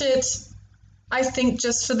watch it, I think,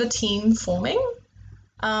 just for the team forming.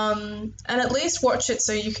 And at least watch it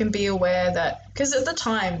so you can be aware that, because at the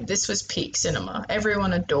time, this was peak cinema.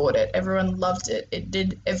 Everyone adored it. Everyone loved it. It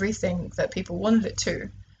did everything that people wanted it to.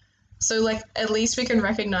 So, like, at least we can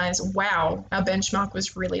recognize, wow, our benchmark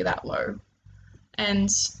was really that low. And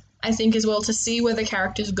I think as well to see where the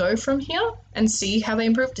characters go from here and see how they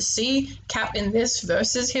improve, to see Cap in this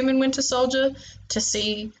versus him in Winter Soldier, to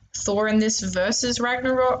see Thor in this versus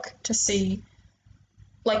Ragnarok, to see,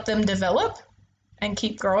 like, them develop and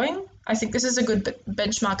keep growing. I think this is a good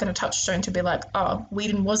benchmark and a touchstone to be like, oh,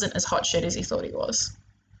 Whedon wasn't as hot shit as he thought he was.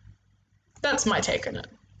 That's my take on it.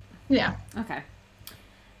 Yeah. Okay.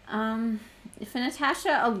 For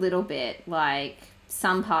Natasha, a little bit, like,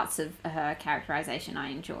 some parts of her characterization I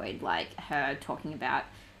enjoyed, like her talking about,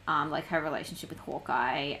 like, her relationship with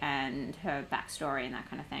Hawkeye and her backstory and that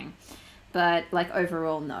kind of thing. But, like,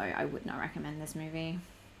 overall, no, I would not recommend this movie.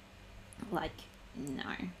 Like,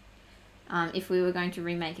 no. If we were going to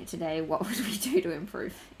remake it today, what would we do to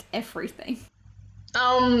improve it? Everything.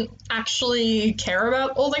 Actually care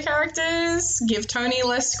about all the characters, give Tony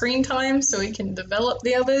less screen time so he can develop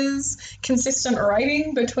the others, consistent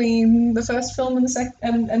writing between the first film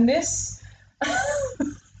and this.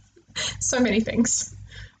 So many things.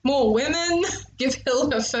 More women, give Hill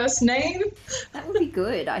her first name. That would be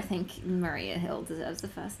good. I think Maria Hill deserves the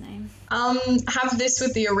first name. Have this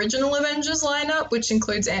with the original Avengers lineup, which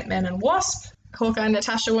includes Ant-Man and Wasp. Hawkeye and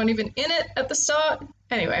Natasha weren't even in it at the start.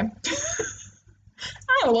 Anyway.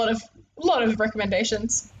 I have a lot of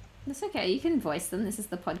recommendations. That's okay. You can voice them. This is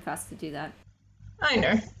the podcast to do that. I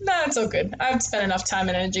know. No, it's all good. I've spent enough time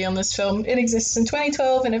and energy on this film. It exists in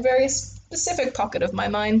 2012 in a very specific pocket of my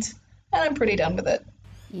mind, and I'm pretty done with it.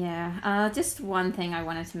 Yeah. Just one thing I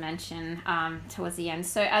wanted to mention towards the end.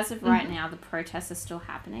 So as of right now, the protests are still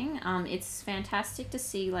happening. It's fantastic to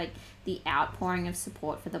see, like, the outpouring of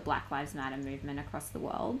support for the Black Lives Matter movement across the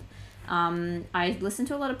world. I listen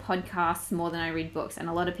to a lot of podcasts more than I read books, and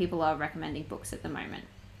a lot of people are recommending books at the moment.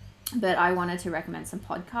 But I wanted to recommend some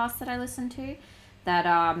podcasts that I listen to that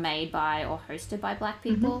are made by or hosted by Black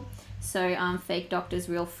people. So Fake Doctors,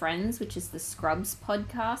 Real Friends, which is the Scrubs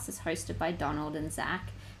podcast, is hosted by Donald and Zach,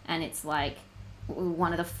 and it's like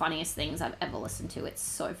one of the funniest things I've ever listened to. It's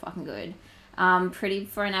so fucking good. Pretty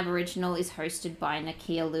for an Aboriginal is hosted by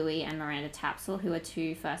Nakia Louie and Miranda Tapsell, who are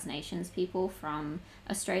two First Nations people from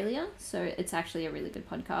Australia. So it's actually a really good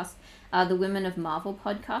podcast. The Women of Marvel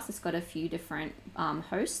podcast has got a few different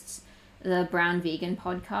hosts. The Brown Vegan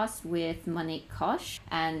podcast with Monique Kosh,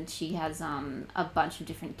 and she has a bunch of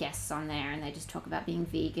different guests on there, and they just talk about being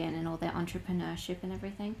vegan and all their entrepreneurship and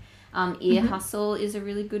everything. Ear Hustle is a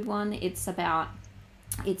really good one. It's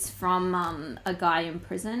from a guy in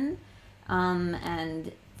prison.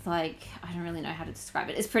 And like, I don't really know how to describe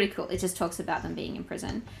it. It's pretty cool. It just talks about them being in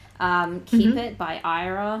prison. Keep It by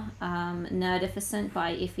Ira, Nerdificent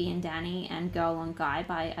by Iffy and Danny, and Girl on Guy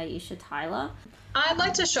by Aisha Tyler. I'd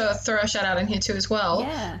like to throw a shout out in here too as well.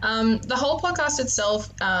 Yeah. The whole podcast itself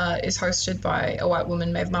is hosted by a white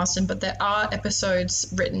woman, Maeve Marston, but there are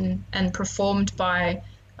episodes written and performed by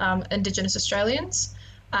Indigenous Australians,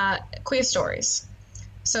 queer stories.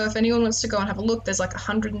 So if anyone wants to go and have a look, there's like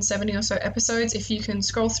 170 or so episodes. If you can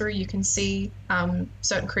scroll through, you can see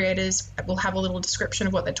certain creators will have a little description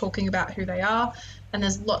of what they're talking about, who they are, and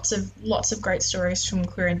there's lots of great stories from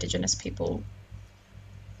queer Indigenous people.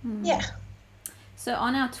 Yeah. So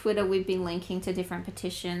on our Twitter, we've been linking to different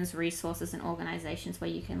petitions, resources, and organizations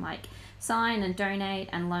where you can like sign and donate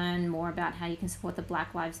and learn more about how you can support the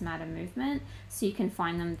Black Lives Matter movement. So you can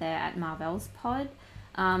find them there at Marvel's Pod.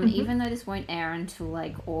 Even though this won't air until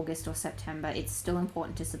like August or September, it's still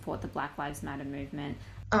important to support the Black Lives Matter movement.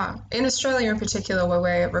 In Australia in particular, where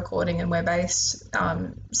we're recording and we're based,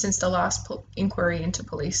 since the last inquiry into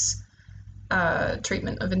police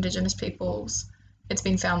treatment of Indigenous peoples, it's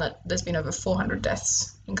been found that there's been over 400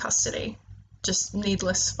 deaths in custody just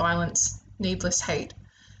needless violence, needless hate.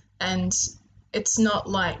 And it's not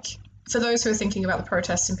like, for those who are thinking about the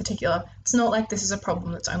protests in particular, it's not like this is a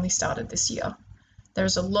problem that's only started this year.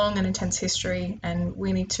 There's a long and intense history, and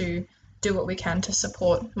we need to do what we can to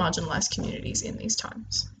support marginalised communities in these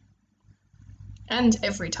times. And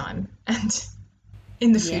every time, and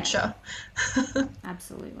in the future.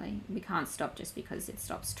 Absolutely. We can't stop just because it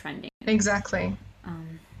stops trending. Exactly.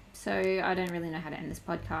 So I don't really know how to end this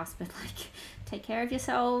podcast, but like, take care of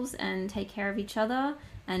yourselves and take care of each other,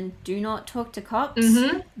 and do not talk to cops.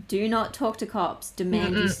 Do not talk to cops.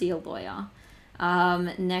 Demand you see a lawyer.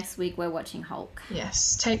 Next week we're watching Hulk.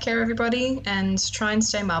 Yes. Take care, everybody, and try and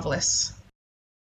stay marvelous.